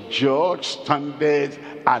 the judge standeth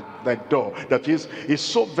at the door. That is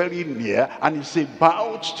so very near, and is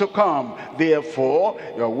about to come. Therefore,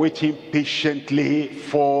 you are waiting patiently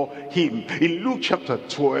for him. In Luke chapter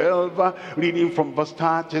 12, reading from verse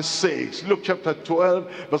 36. Luke chapter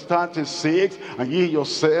 12, verse 36. And ye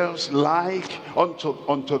yourselves like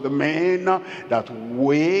unto the men that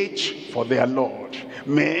wait for their Lord.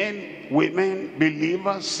 Men, women,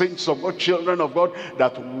 believers, saints of God, children of God,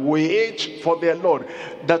 that wait for their Lord,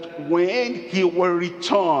 that when he will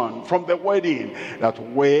return from the wedding, that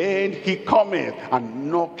when he cometh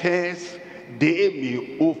and knocketh, they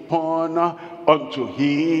may open unto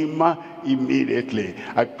him immediately.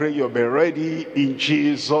 I pray you'll be ready in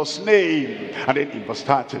Jesus' name. And then in verse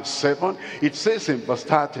 37, it says in verse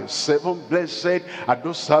 37, blessed are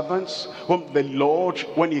those servants whom the Lord,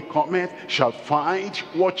 when he cometh, shall find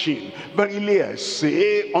watching. Verily I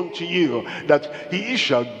say unto you, that he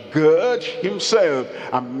shall gird himself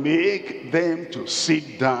and make them to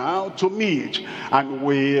sit down to meat, and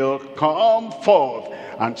will come forth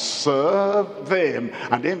and serve them.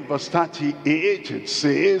 And then verse 38 it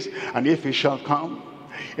says, and if he shall come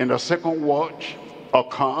in the second watch, or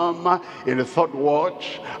come in the third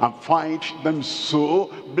watch, and find them so,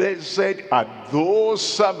 blessed are those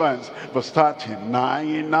servants. Verse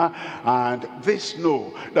 39, and this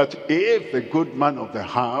know, that if the good man of the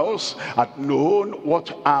house had known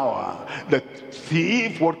what hour the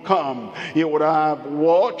thief would come, he would have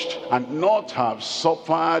watched and not have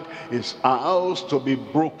suffered his house to be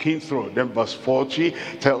broken through. Then verse 40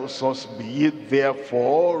 tells us, be ye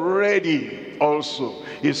therefore ready also.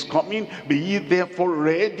 He's coming, be ye therefore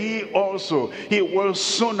ready also. He will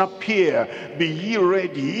soon appear. Be ye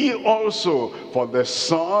ready also, for the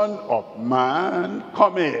Son of Man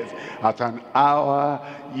cometh at an hour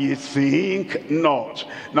ye think not.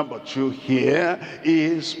 Number 2 here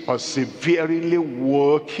is perseveringly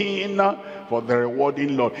working for the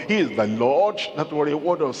rewarding Lord. He is the Lord that will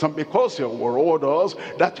reward us, and because he will reward us,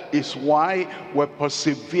 that is why we're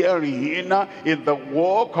persevering in the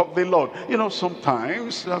work of the Lord. You know,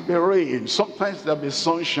 sometimes there'll be rain, sometimes there'll be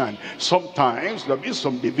sunshine, sometimes there'll be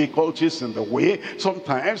some difficulties in the way,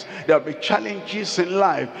 sometimes there'll be challenges in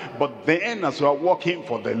life, but then as you are working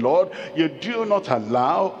for the Lord, you do not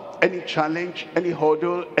allow any challenge, any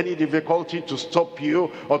hurdle, any difficulty to stop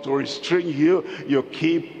you or to restrain you. You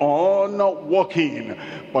keep on walking,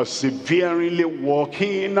 perseveringly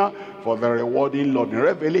walking for the rewarding Lord. In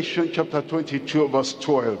Revelation chapter 22 verse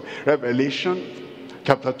 12, Revelation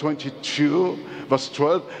chapter 22 verse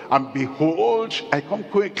 12, and behold, I come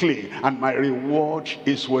quickly, and my reward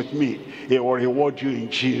is with me. He will reward you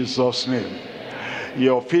in Jesus' name.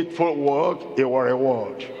 Your faithful work, he will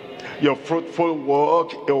reward. Your fruitful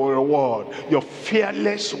work, it will reward. Your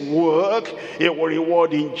fearless work, it will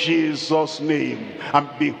reward in Jesus' name. And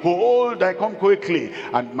behold, I come quickly,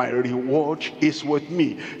 and my reward is with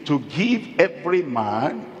me, to give every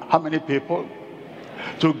man, how many people?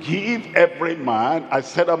 To give every man, I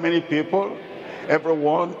said how many people?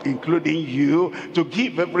 Everyone, including you, to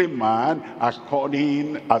give every man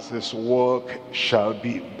according as his work shall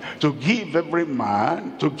be. To give every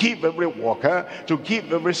man, to give every worker, to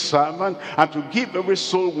give every servant, and to give every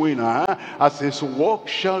soul winner as his work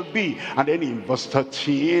shall be. And then in verse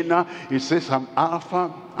 13, it says, I'm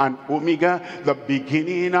Alpha and Omega, the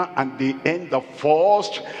beginning and the end, the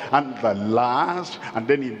first and the last. And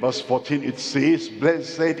then in verse 14 it says,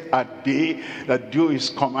 blessed are they that do his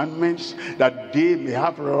commandments, that they may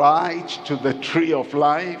have right to the tree of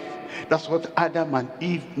life. That's what Adam and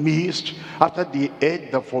Eve missed after they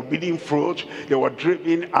ate the forbidden fruit. They were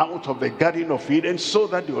driven out of the Garden of Eden so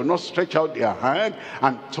that they will not stretch out their hand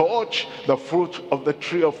and touch the fruit of the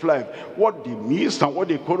tree of life. What they missed and what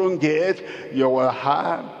they couldn't get, you will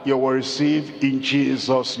have, you will receive in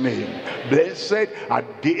Jesus' name. Blessed are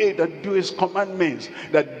they that do his commandments,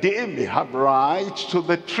 that they may have right to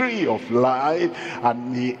the tree of life,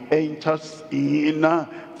 and may enter in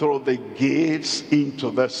through the gates into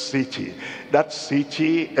the city. That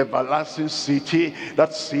city, everlasting city,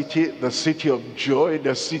 that city, the city of joy,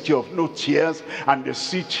 the city of no tears, and the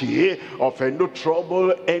city of no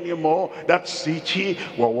trouble anymore. That city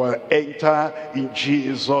where we'll enter in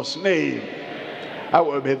Jesus' name. I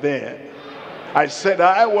will be there. I said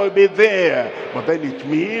I will be there. But then it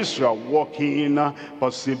means you are walking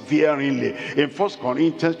perseveringly. In 1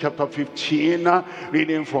 Corinthians chapter 15,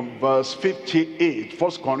 reading from verse 58.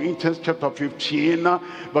 1 Corinthians chapter 15,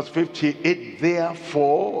 verse 58.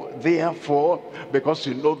 Therefore, because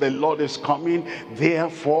you know the Lord is coming,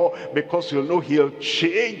 therefore, because you know he'll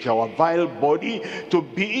change our vile body to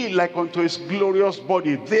be like unto his glorious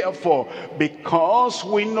body. Therefore, because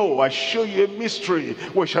we know, I show you a mystery,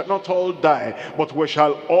 we shall not all die, but we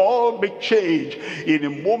shall all be changed in a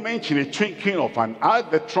moment, in a twinkling of an eye.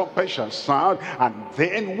 The trumpet shall sound, and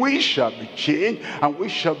then we shall be changed, and we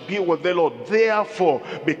shall be with the Lord. Therefore,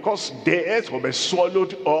 because death will be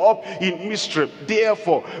swallowed up in mystery.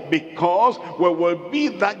 Therefore, because we will be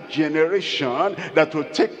that generation that will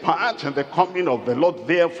take part in the coming of the Lord.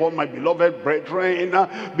 Therefore, my beloved brethren,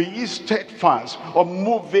 be ye steadfast,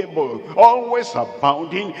 unmovable, always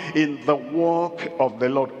abounding in the work of the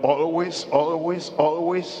Lord. Always, always,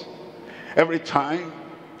 always, every time,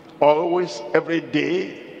 always, every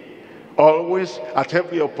day, always, at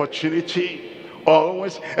every opportunity,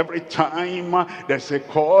 always, every time there's a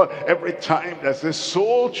call, every time there's a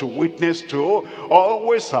soul to witness to,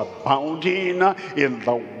 always abounding in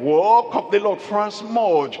the work of the Lord. For as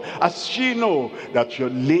much as you know that your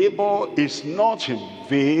labor is not in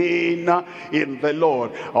vain in the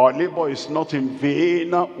Lord. Our labor is not in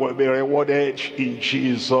vain, will be rewarded in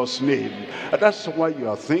Jesus' name. And that's why you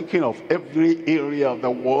are thinking of every area of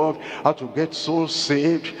the world, how to get souls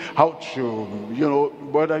saved, how to,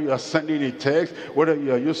 whether you are sending a text, whether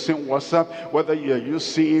you are using WhatsApp, whether you are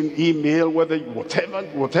using email, whether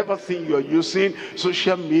whatever thing you are using,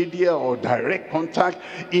 social media or direct contact,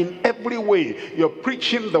 in every way you're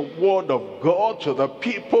preaching the word of God to the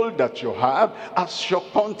people that you have as your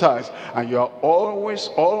contacts, and you are always,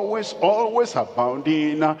 always, always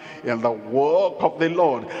abounding in the work of the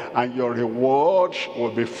Lord, and your reward will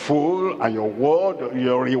be full, and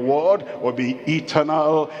your reward will be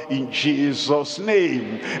eternal in Jesus'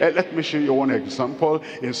 name. Let me show you one example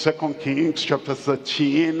in 2 Kings chapter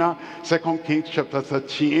 13. 2 Kings chapter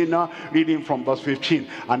 13, reading from verse 15.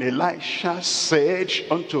 And Elisha said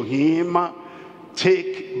unto him,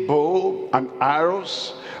 take bow and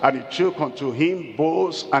arrows. And he took unto him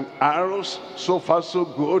bows and arrows. So far so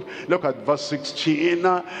good. Look at verse 16.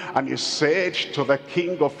 And he said to the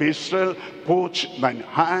king of Israel, put thine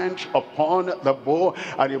hand upon the bow.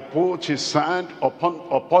 And he put his hand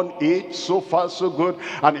upon it. So far so good.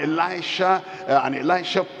 And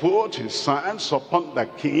Elisha put his hands upon the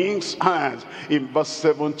king's hands. In verse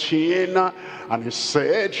 17, and he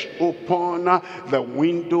said, open the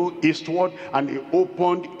window eastward. And he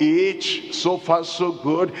opened it. So far so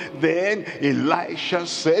good. Then Elisha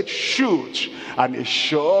said, shoot. And he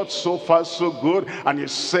shot. So far so good. And he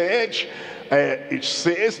said, it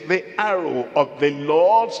says, the arrow of the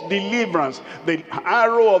Lord's deliverance, the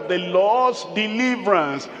arrow of the Lord's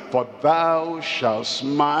deliverance, for thou shalt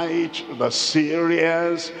smite the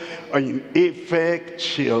Syrians, in effect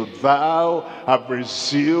shalt thou have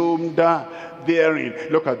resumed therein.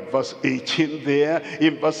 Look at verse 18 there.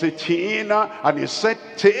 In verse 18, and he said,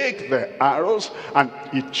 take the arrows, and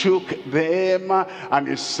he took them, and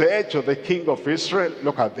he said to the king of Israel,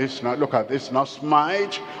 look at this now,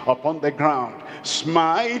 smite upon the ground,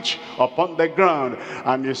 smite upon the ground.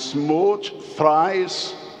 And he smote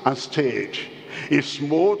thrice and stayed. He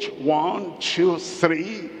smote 1, 2,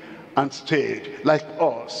 3 and stayed. Like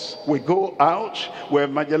us, we go out, we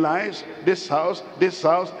evangelize this house,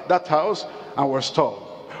 that house, and we're stopped.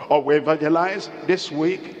 Or we evangelize this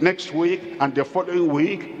week, next week, and the following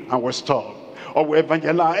week, and we're stopped. Or we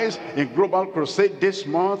evangelize in global crusade this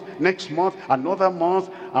month, next month, another month,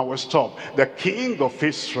 and we stop. The king of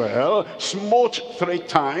Israel smote 3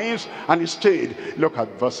 times, and he stayed. Look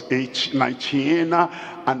at verse 19.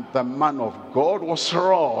 And the man of God was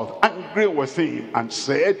wroth, angry with him, and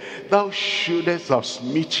said, thou shouldest have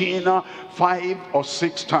smitten 5 or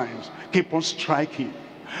 6 times. Keep on striking,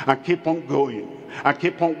 and keep on going, and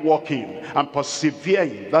keep on walking, and persevere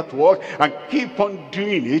in that work, and keep on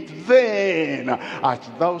doing it. Then art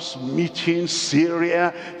thou smitten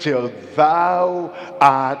Syria till thou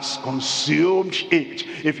art consumed it.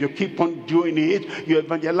 If you keep on doing it, you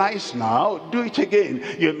evangelize now, do it again.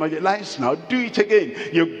 You evangelize now, do it again.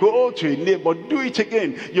 You go to a neighbor, do it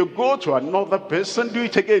again. You go to another person, do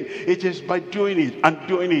it again. It is by doing it, and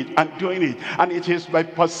doing it, and doing it. And it is by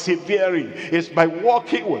persevering. It's by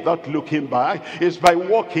walking without looking back. It's by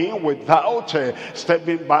walking without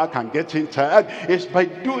stepping back and getting tired. It's by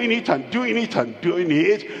doing it and doing it and doing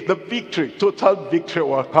it. The victory, total victory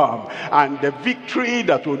will come. And the victory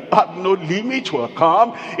that will have no limit will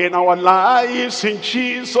come in our lives in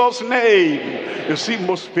Jesus' name. You see,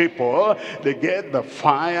 most people, they get the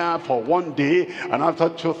fire for one day, and after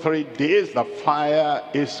 2-3 days, the fire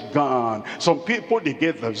is gone. Some people, they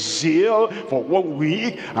get the zeal for 1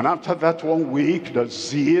 week, and after that 1 week, the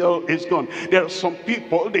zeal is gone. There are some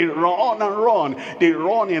people, they run and run. They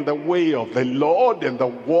run in the way of the Lord, in the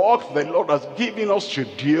work the Lord has given us to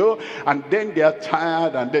do, and then they are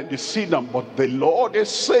tired, and then they sit down. But the Lord is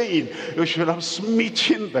saying, you should have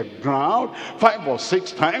smitten the ground 5 or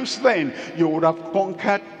 6 times, then you would have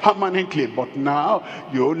conquered permanently. But now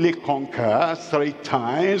you only conquer 3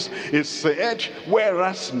 times. It said,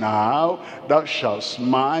 whereas now thou shalt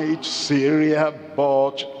smite Syria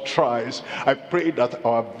but thrice. I pray that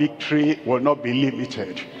our victory will not be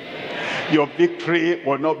limited. Your victory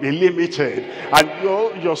will not be limited,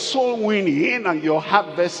 and your soul winning and your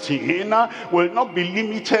harvesting will not be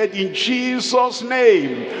limited in Jesus'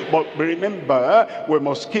 name. But remember, we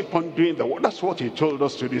must keep on doing the work. That's what he told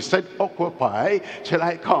us to do. He said, occupy till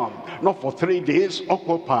I come. Not for 3 days,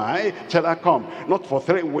 occupy till I come. Not for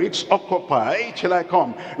 3 weeks, occupy till I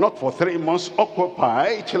come. Not for 3 months,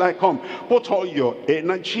 occupy till I come. Put all your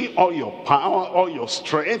energy, all your power, all your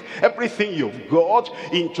strength, everything you've got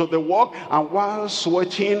into the work. And while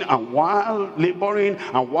sweating and while laboring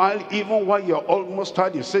and even while you're almost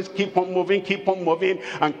tired, he says, keep on moving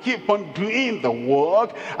and keep on doing the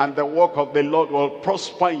work, and the work of the Lord will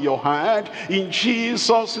prosper in your hand in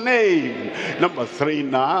Jesus' name. Number 3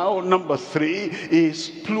 now. Number 3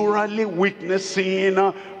 is plurally witnessing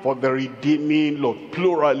for the redeeming Lord.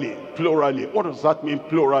 Plurally. What does that mean,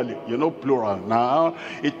 plurally? You know plural now.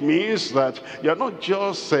 It means that you're not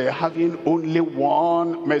just having only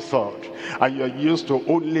one method and you're used to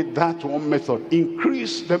only that one method.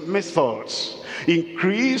 Increase the methods.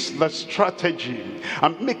 Increase the strategy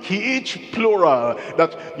and make it plural,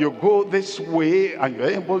 that you go this way and you're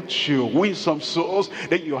able to win some souls,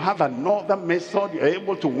 then you have another method, you're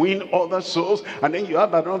able to win other souls, and then you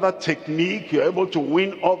have another technique, you're able to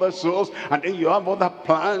win other souls, and then you have other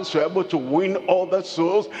plans, you're able to win other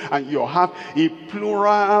souls, and you have a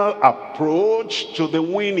plural approach to the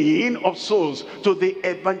winning of souls, to the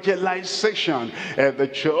evangelization. The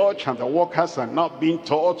church and the workers are not being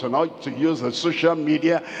taught on how to use the social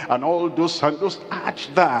media and all those, and just add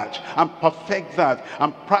that and perfect that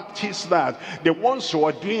and practice that. The ones who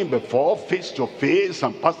are doing before, face-to-face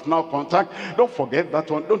and personal contact, don't forget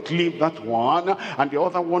that one, don't leave that one. And the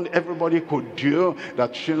other one everybody could do,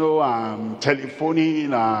 that, you know,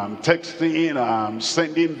 telephoning, texting,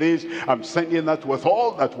 sending this, sending that, with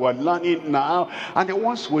all that we're learning now. And the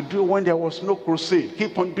ones we do when there was no crusade,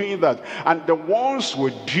 keep on doing that. And the ones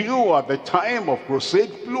we do at the time of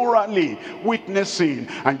crusade, plurally witnessing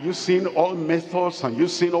and using all methods and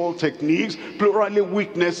using all techniques, plurally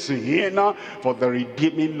witnessing for the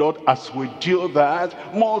redeeming Lord. As we do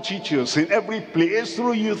that, multitudes in every place,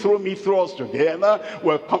 through you, through me, through us together,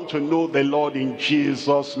 will come to know the Lord in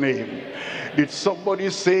Jesus' name. Did somebody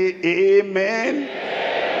say amen?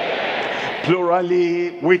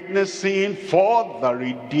 Plurally witnessing for the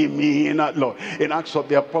redeeming Lord. In Acts of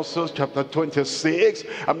the Apostles chapter 26,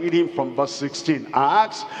 I'm reading from verse 16.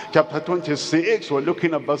 Acts chapter 26, we're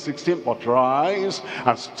looking at verse 16. But rise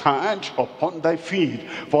and stand upon thy feet,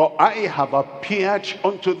 for I have appeared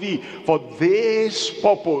unto thee for this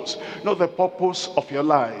purpose. Know the purpose of your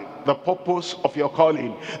life, the purpose of your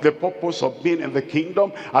calling, the purpose of being in the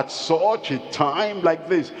kingdom at such a time like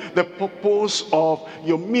this, the purpose of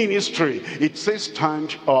your ministry. It says,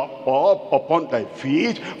 stand up upon thy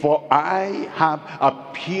feet, for I have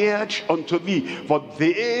appeared unto thee for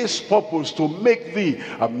this purpose, to make thee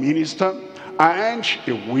a minister and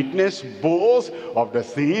a witness both of the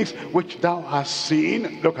things which thou hast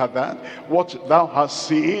seen. Look at that. What thou hast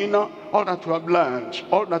seen, all that you have learned,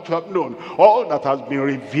 all that you have known, all that has been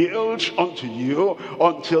revealed unto you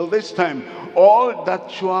until this time, all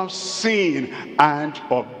that you have seen, and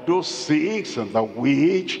of those things in the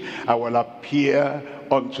which I will appear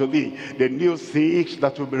unto thee. The new things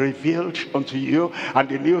that will be revealed unto you, and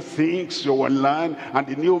the new things you will learn, and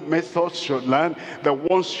the new methods you learn, the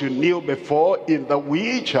ones you knew before, in the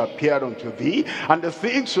which appeared unto thee, and the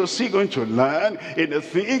things you're still going to learn, in the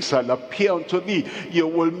things that appear unto thee. You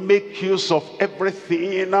will make use of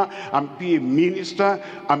everything and be a minister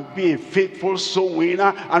and be a faithful soul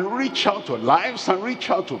winner and reach out to lives and reach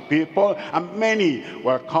out to people, and many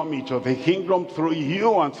will come into the kingdom through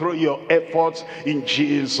you and through your efforts in Jesus'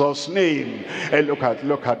 Jesus' name. And look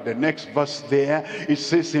at the next verse there. It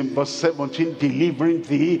says in verse 17, delivering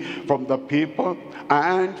thee from the people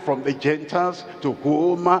and from the Gentiles to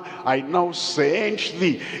whom I now send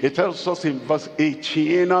thee. It tells us in verse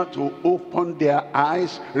 18 to open their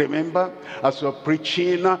eyes. Remember, as you're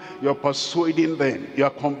preaching, you're persuading them, you're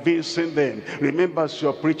convincing them. Remember, as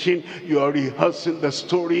you're preaching, you're rehearsing the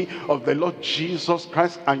story of the Lord Jesus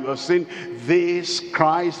Christ, and you're saying, this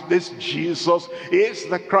Christ, this Jesus is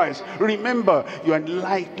the Christ. Remember, you're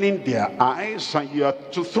enlightening their eyes, and you're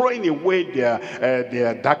throwing away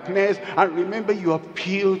their darkness. And remember, you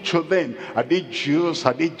appeal to them. Are they Jews?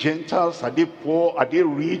 Are they Gentiles? Are they poor? Are they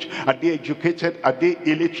rich? Are they educated? Are they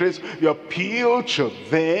illiterate? You appeal to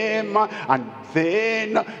them, and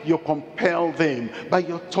then you compel them by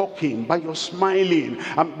your talking, by your smiling,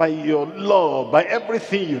 and by your love, by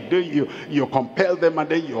everything you do. You compel them, and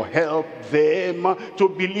then you help them to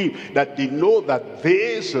believe that they know that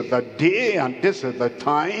this is the day and this is the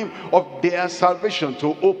time of their salvation,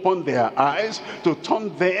 to open their eyes, to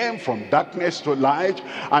turn them from darkness to light,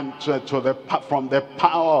 and from the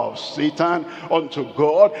power of Satan unto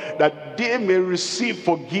God, that they may receive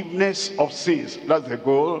forgiveness of sins. That's the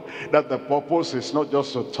goal. That's the purpose. It's not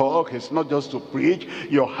just to talk, it's not just to preach.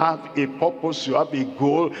 You have a purpose, you have a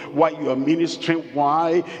goal, why you are ministering,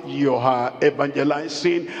 why you are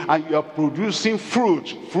evangelizing, and you are producing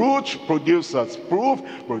fruit. Fruit producers, proof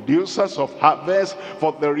producers of harvest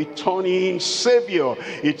for the returning Savior.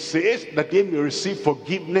 It says that they may receive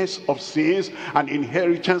forgiveness of sins and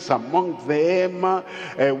inheritance among them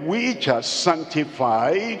which are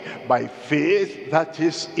sanctified by faith that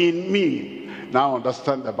is in me. Now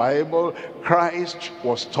understand the Bible. Christ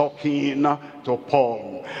was talking to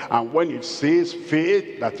Paul, and when it says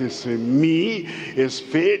faith that is in me, is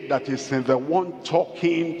faith that is in the one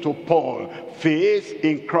talking to Paul. Faith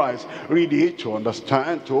in Christ. Read it to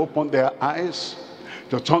understand, to open their eyes,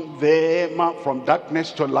 to turn them from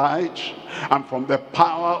darkness to light, and from the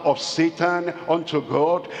power of Satan unto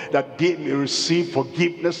God, that they may receive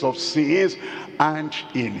forgiveness of sins and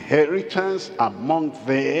inheritance among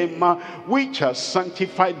them which are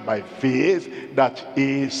sanctified by faith that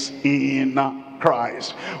is in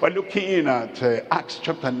Christ. We're looking at Acts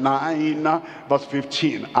chapter 9 verse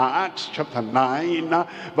 15. Acts chapter 9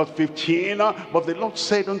 verse 15. But the Lord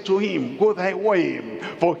said unto him, go thy way,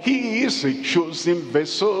 for he is a chosen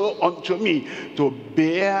vessel unto me, to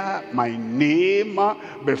bear my name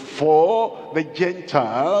before the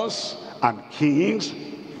Gentiles and kings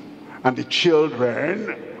and the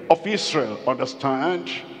children of Israel. Understand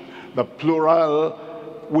the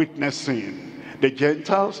plural witnessing. The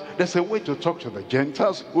Gentiles, there's a way to talk to the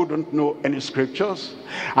Gentiles who don't know any scriptures,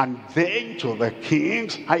 and then to the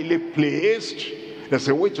kings highly placed, there's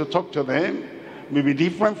a way to talk to them. May be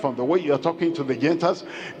different from the way you're talking to the Gentiles.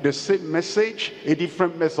 The same message, a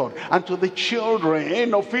different method. And to the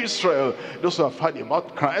children of Israel, those who have heard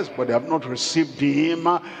about Christ but they have not received him.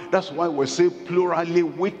 That's why we say plurally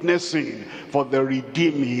witnessing for the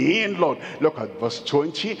redeeming Lord. Look at verse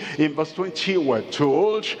 20. In verse 20 we're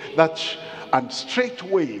told that, and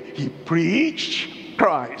straightway he preached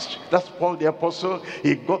Christ. That's Paul the apostle.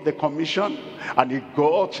 He got the commission, and he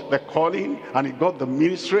got the calling, and he got the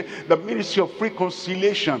ministry of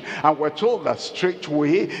reconciliation. And we're told that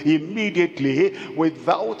straightway, immediately,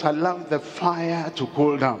 without allowing the fire to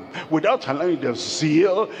cool down, without allowing the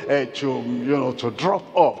zeal to drop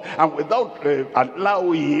off, and without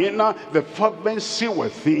allowing the fervency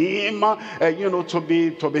within to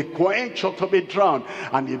be quenched or to be drowned.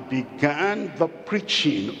 And he began the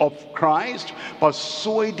preaching of Christ,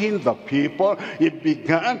 persuading the people. He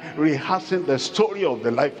began rehearsing the story of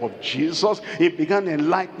the life of Jesus. He began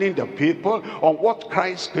enlightening the people on what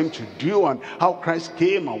Christ came to do and how Christ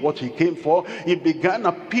came and what he came for. He began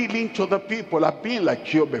appealing to the people. I've been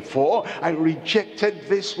like you before. I rejected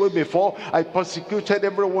this way before. I persecuted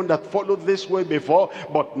everyone that followed this way before.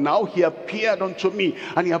 But now he appeared unto me,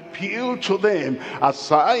 and he appealed to them.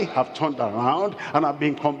 As I have turned around and have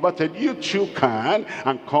been converted, you too can,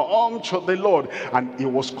 and come to the Lord. And he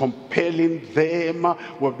was compelling them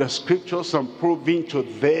with the scriptures and proving to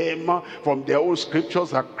them from their own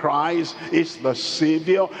scriptures that Christ is the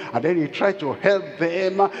Savior. And then he tried to help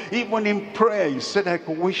them even in prayer. He said, I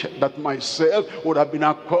could wish that myself would have been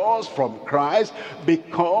accursed from Christ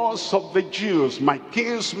because of the Jews, my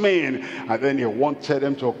kinsmen. And then he wanted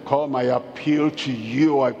them to come. I appeal to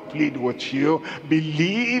you, I plead with you,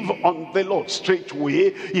 believe on the Lord.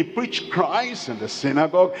 Straightway he preached Christ in the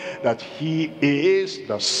synagogue, that he is is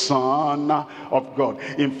the Son of God.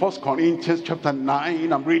 In 1 Corinthians chapter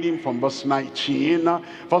 9, I'm reading from verse 19.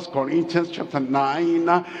 1 Corinthians chapter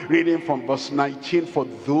 9, reading from verse 19. For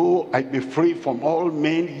though I be free from all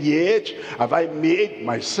men, yet have I made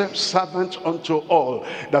myself servant unto all,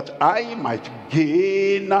 that I might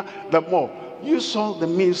gain the more. Use all the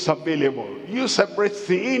means available. Use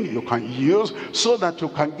everything you can use so that you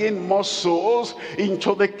can gain more souls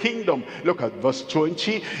into the kingdom. Look at verse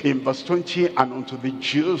 20. In verse 20, and unto the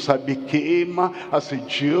Jews I became as a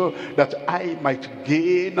Jew, that I might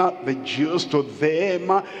gain the Jews. To them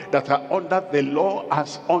that are under the law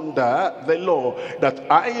as under the law, that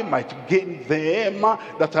I might gain them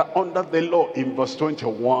that are under the law. In verse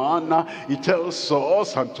 21, he tells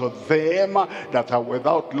us, and to them that are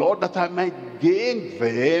without law, that I might gain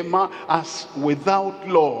them as without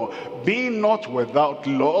law, being not without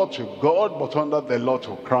law to God, but under the law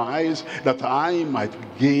to Christ, that I might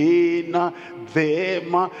gain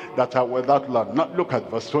them that are without law. Now look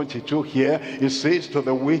at verse 22 here. It says, to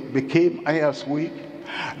the weak became I as weak,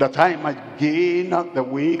 that I might gain the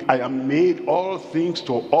weak. I am made all things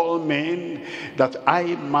to all men, that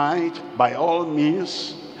I might by all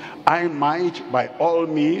means, I might with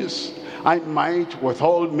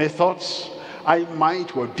all methods, I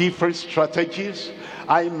might with different strategies,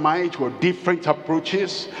 I might with different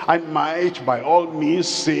approaches, I might by all means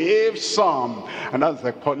save some. And that's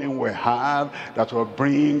the calling we have, that will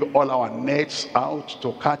bring all our nets out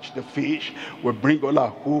to catch the fish. We'll bring all our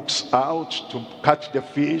hooks out to catch the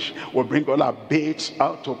fish. We'll bring all our baits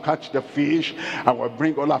out to catch the fish. And we'll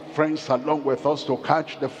bring all our friends along with us to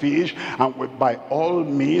catch the fish. And we, by all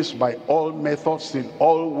means, by all methods, in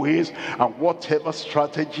all ways, and whatever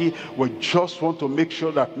strategy, we just want to make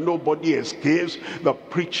sure that nobody escapes the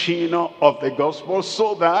preaching of the gospel,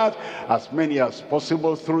 so that as many as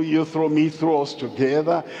possible, through you, through me, through us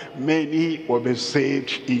together, many will be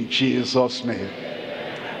saved in Jesus' name.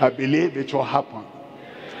 I believe it will happen,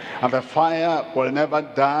 and the fire will never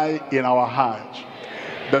die in our hearts.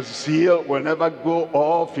 The zeal will never go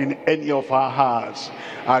off in any of our hearts.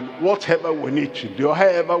 And whatever we need to do,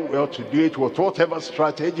 however we ought to do it, with whatever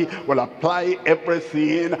strategy, we'll apply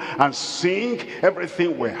everything and sink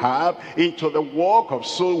everything we have into the work of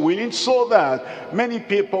soul winning, so that many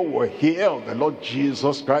people will hear of the Lord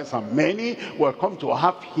Jesus Christ, and many will come to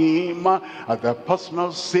have him as their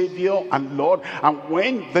personal Savior and Lord. And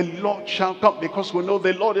when the Lord shall come, because we know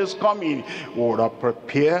the Lord is coming, we would have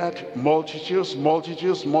prepared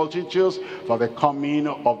multitudes for the coming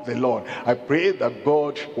of the Lord. I pray that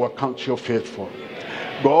God will count you faithful.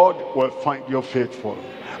 God will find you faithful.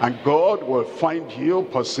 And God will find you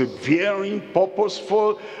persevering,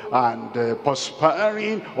 purposeful, and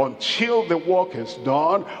prospering until the work is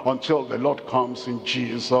done, until the Lord comes in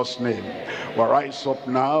Jesus' name. We'll rise up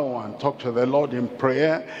now and talk to the Lord in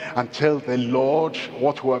prayer and tell the Lord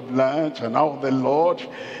what we have learned, and how the Lord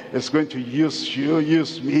is going to use you,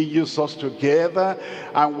 use me, use us together,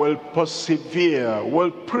 and we'll persevere, we'll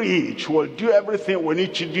preach, we'll do everything we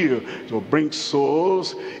need to do to bring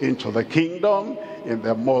souls into the kingdom in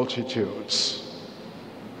their multitudes.